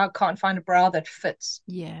probably say, I can't find a bra that fits.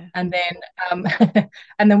 Yeah. And then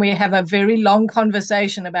and then we have a very long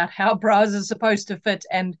conversation about how bras are supposed to fit.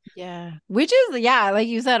 And yeah, which is, yeah, like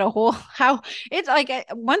you said, a whole how it's like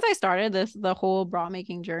once I started the whole bra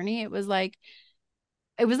making journey, it was like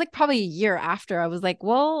probably a year after I was like,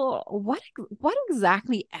 well, what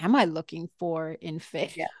exactly am I looking for in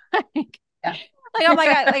fit? yeah, like, yeah.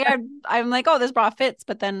 I'm like, oh, this bra fits,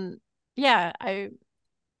 but then yeah, I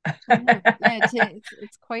don't know. Yeah,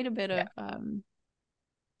 it's quite a bit Yeah. of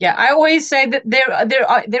Yeah, I always say that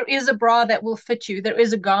there is a bra that will fit you. There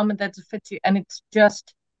is a garment that fits you, and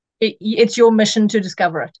it's your mission to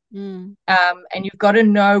discover it. And you've got to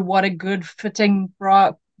know what a good fitting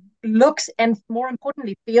bra looks, and more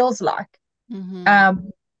importantly, feels like. Um,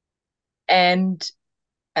 and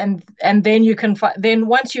then you can then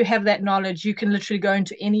once you have that knowledge, you can literally go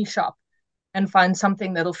into any shop and find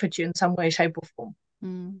something that'll fit you in some way, shape, or form.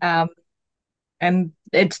 And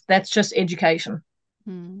that's just education.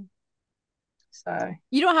 So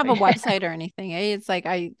you don't have a website or anything, eh? It's like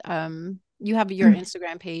you have your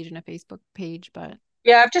Instagram page and a Facebook page, but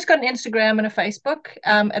yeah, I've just got an Instagram and a Facebook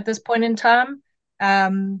at this point in time.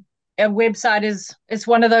 A website is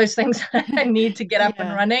one of those things I need to get up and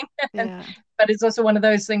running. Yeah. But it's also one of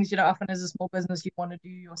those things, often as a small business, you want to do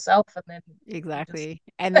yourself, and then exactly.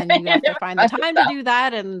 And then you have to find the time to do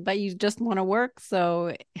that, but you just want to work.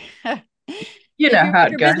 So you know how if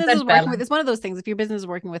it your goes. business That's is working balance. with, it's one of those things. If your business is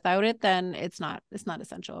working without it, then it's not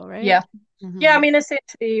essential, right? Yeah. Yeah, I mean,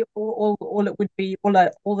 essentially, all it would be, all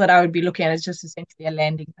that I would be looking at is just essentially a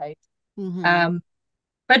landing page.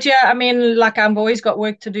 But yeah, I mean, like, I've always got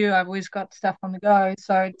work to do. I've always got stuff on the go.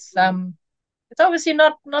 So it's obviously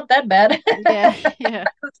not that bad. Yeah, yeah.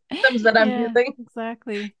 Systems that I'm Yeah, using.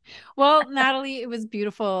 exactly. Well, Natalie, it was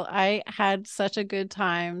beautiful. I had such a good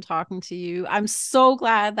time talking to you. I'm so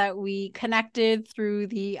glad that we connected through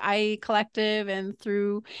the I Collective and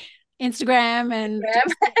through Instagram and Instagram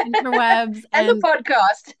just the interwebs and the and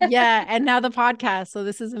podcast. yeah, and now the podcast. So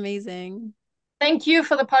this is amazing. Thank you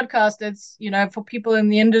for the podcast. It's, for people in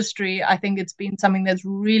the industry, I think it's been something that's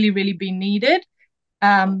really, really been needed.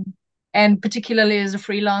 Um, and particularly as a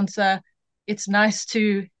freelancer, it's nice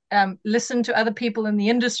to listen to other people in the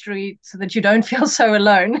industry so that you don't feel so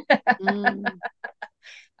alone. Mm.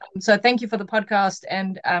 So thank you for the podcast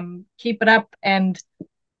and keep it up. And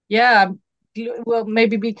yeah, we'll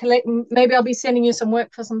maybe I'll be sending you some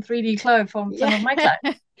work for some 3D clothes from some Yeah. of my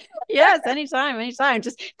clients. Yes, anytime, anytime.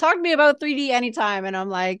 Just talk to me about 3D anytime. And I'm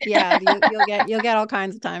like, yeah, you'll get all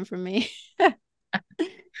kinds of time from me. All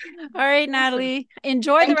right, Awesome. Natalie.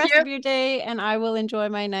 Enjoy the Thank rest you. of your day, and I will enjoy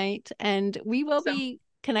my night. And we will Awesome. be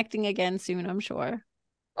connecting again soon, I'm sure.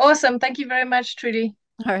 Awesome. Thank you very much, Trudy.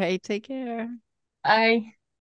 All right, take care. Bye.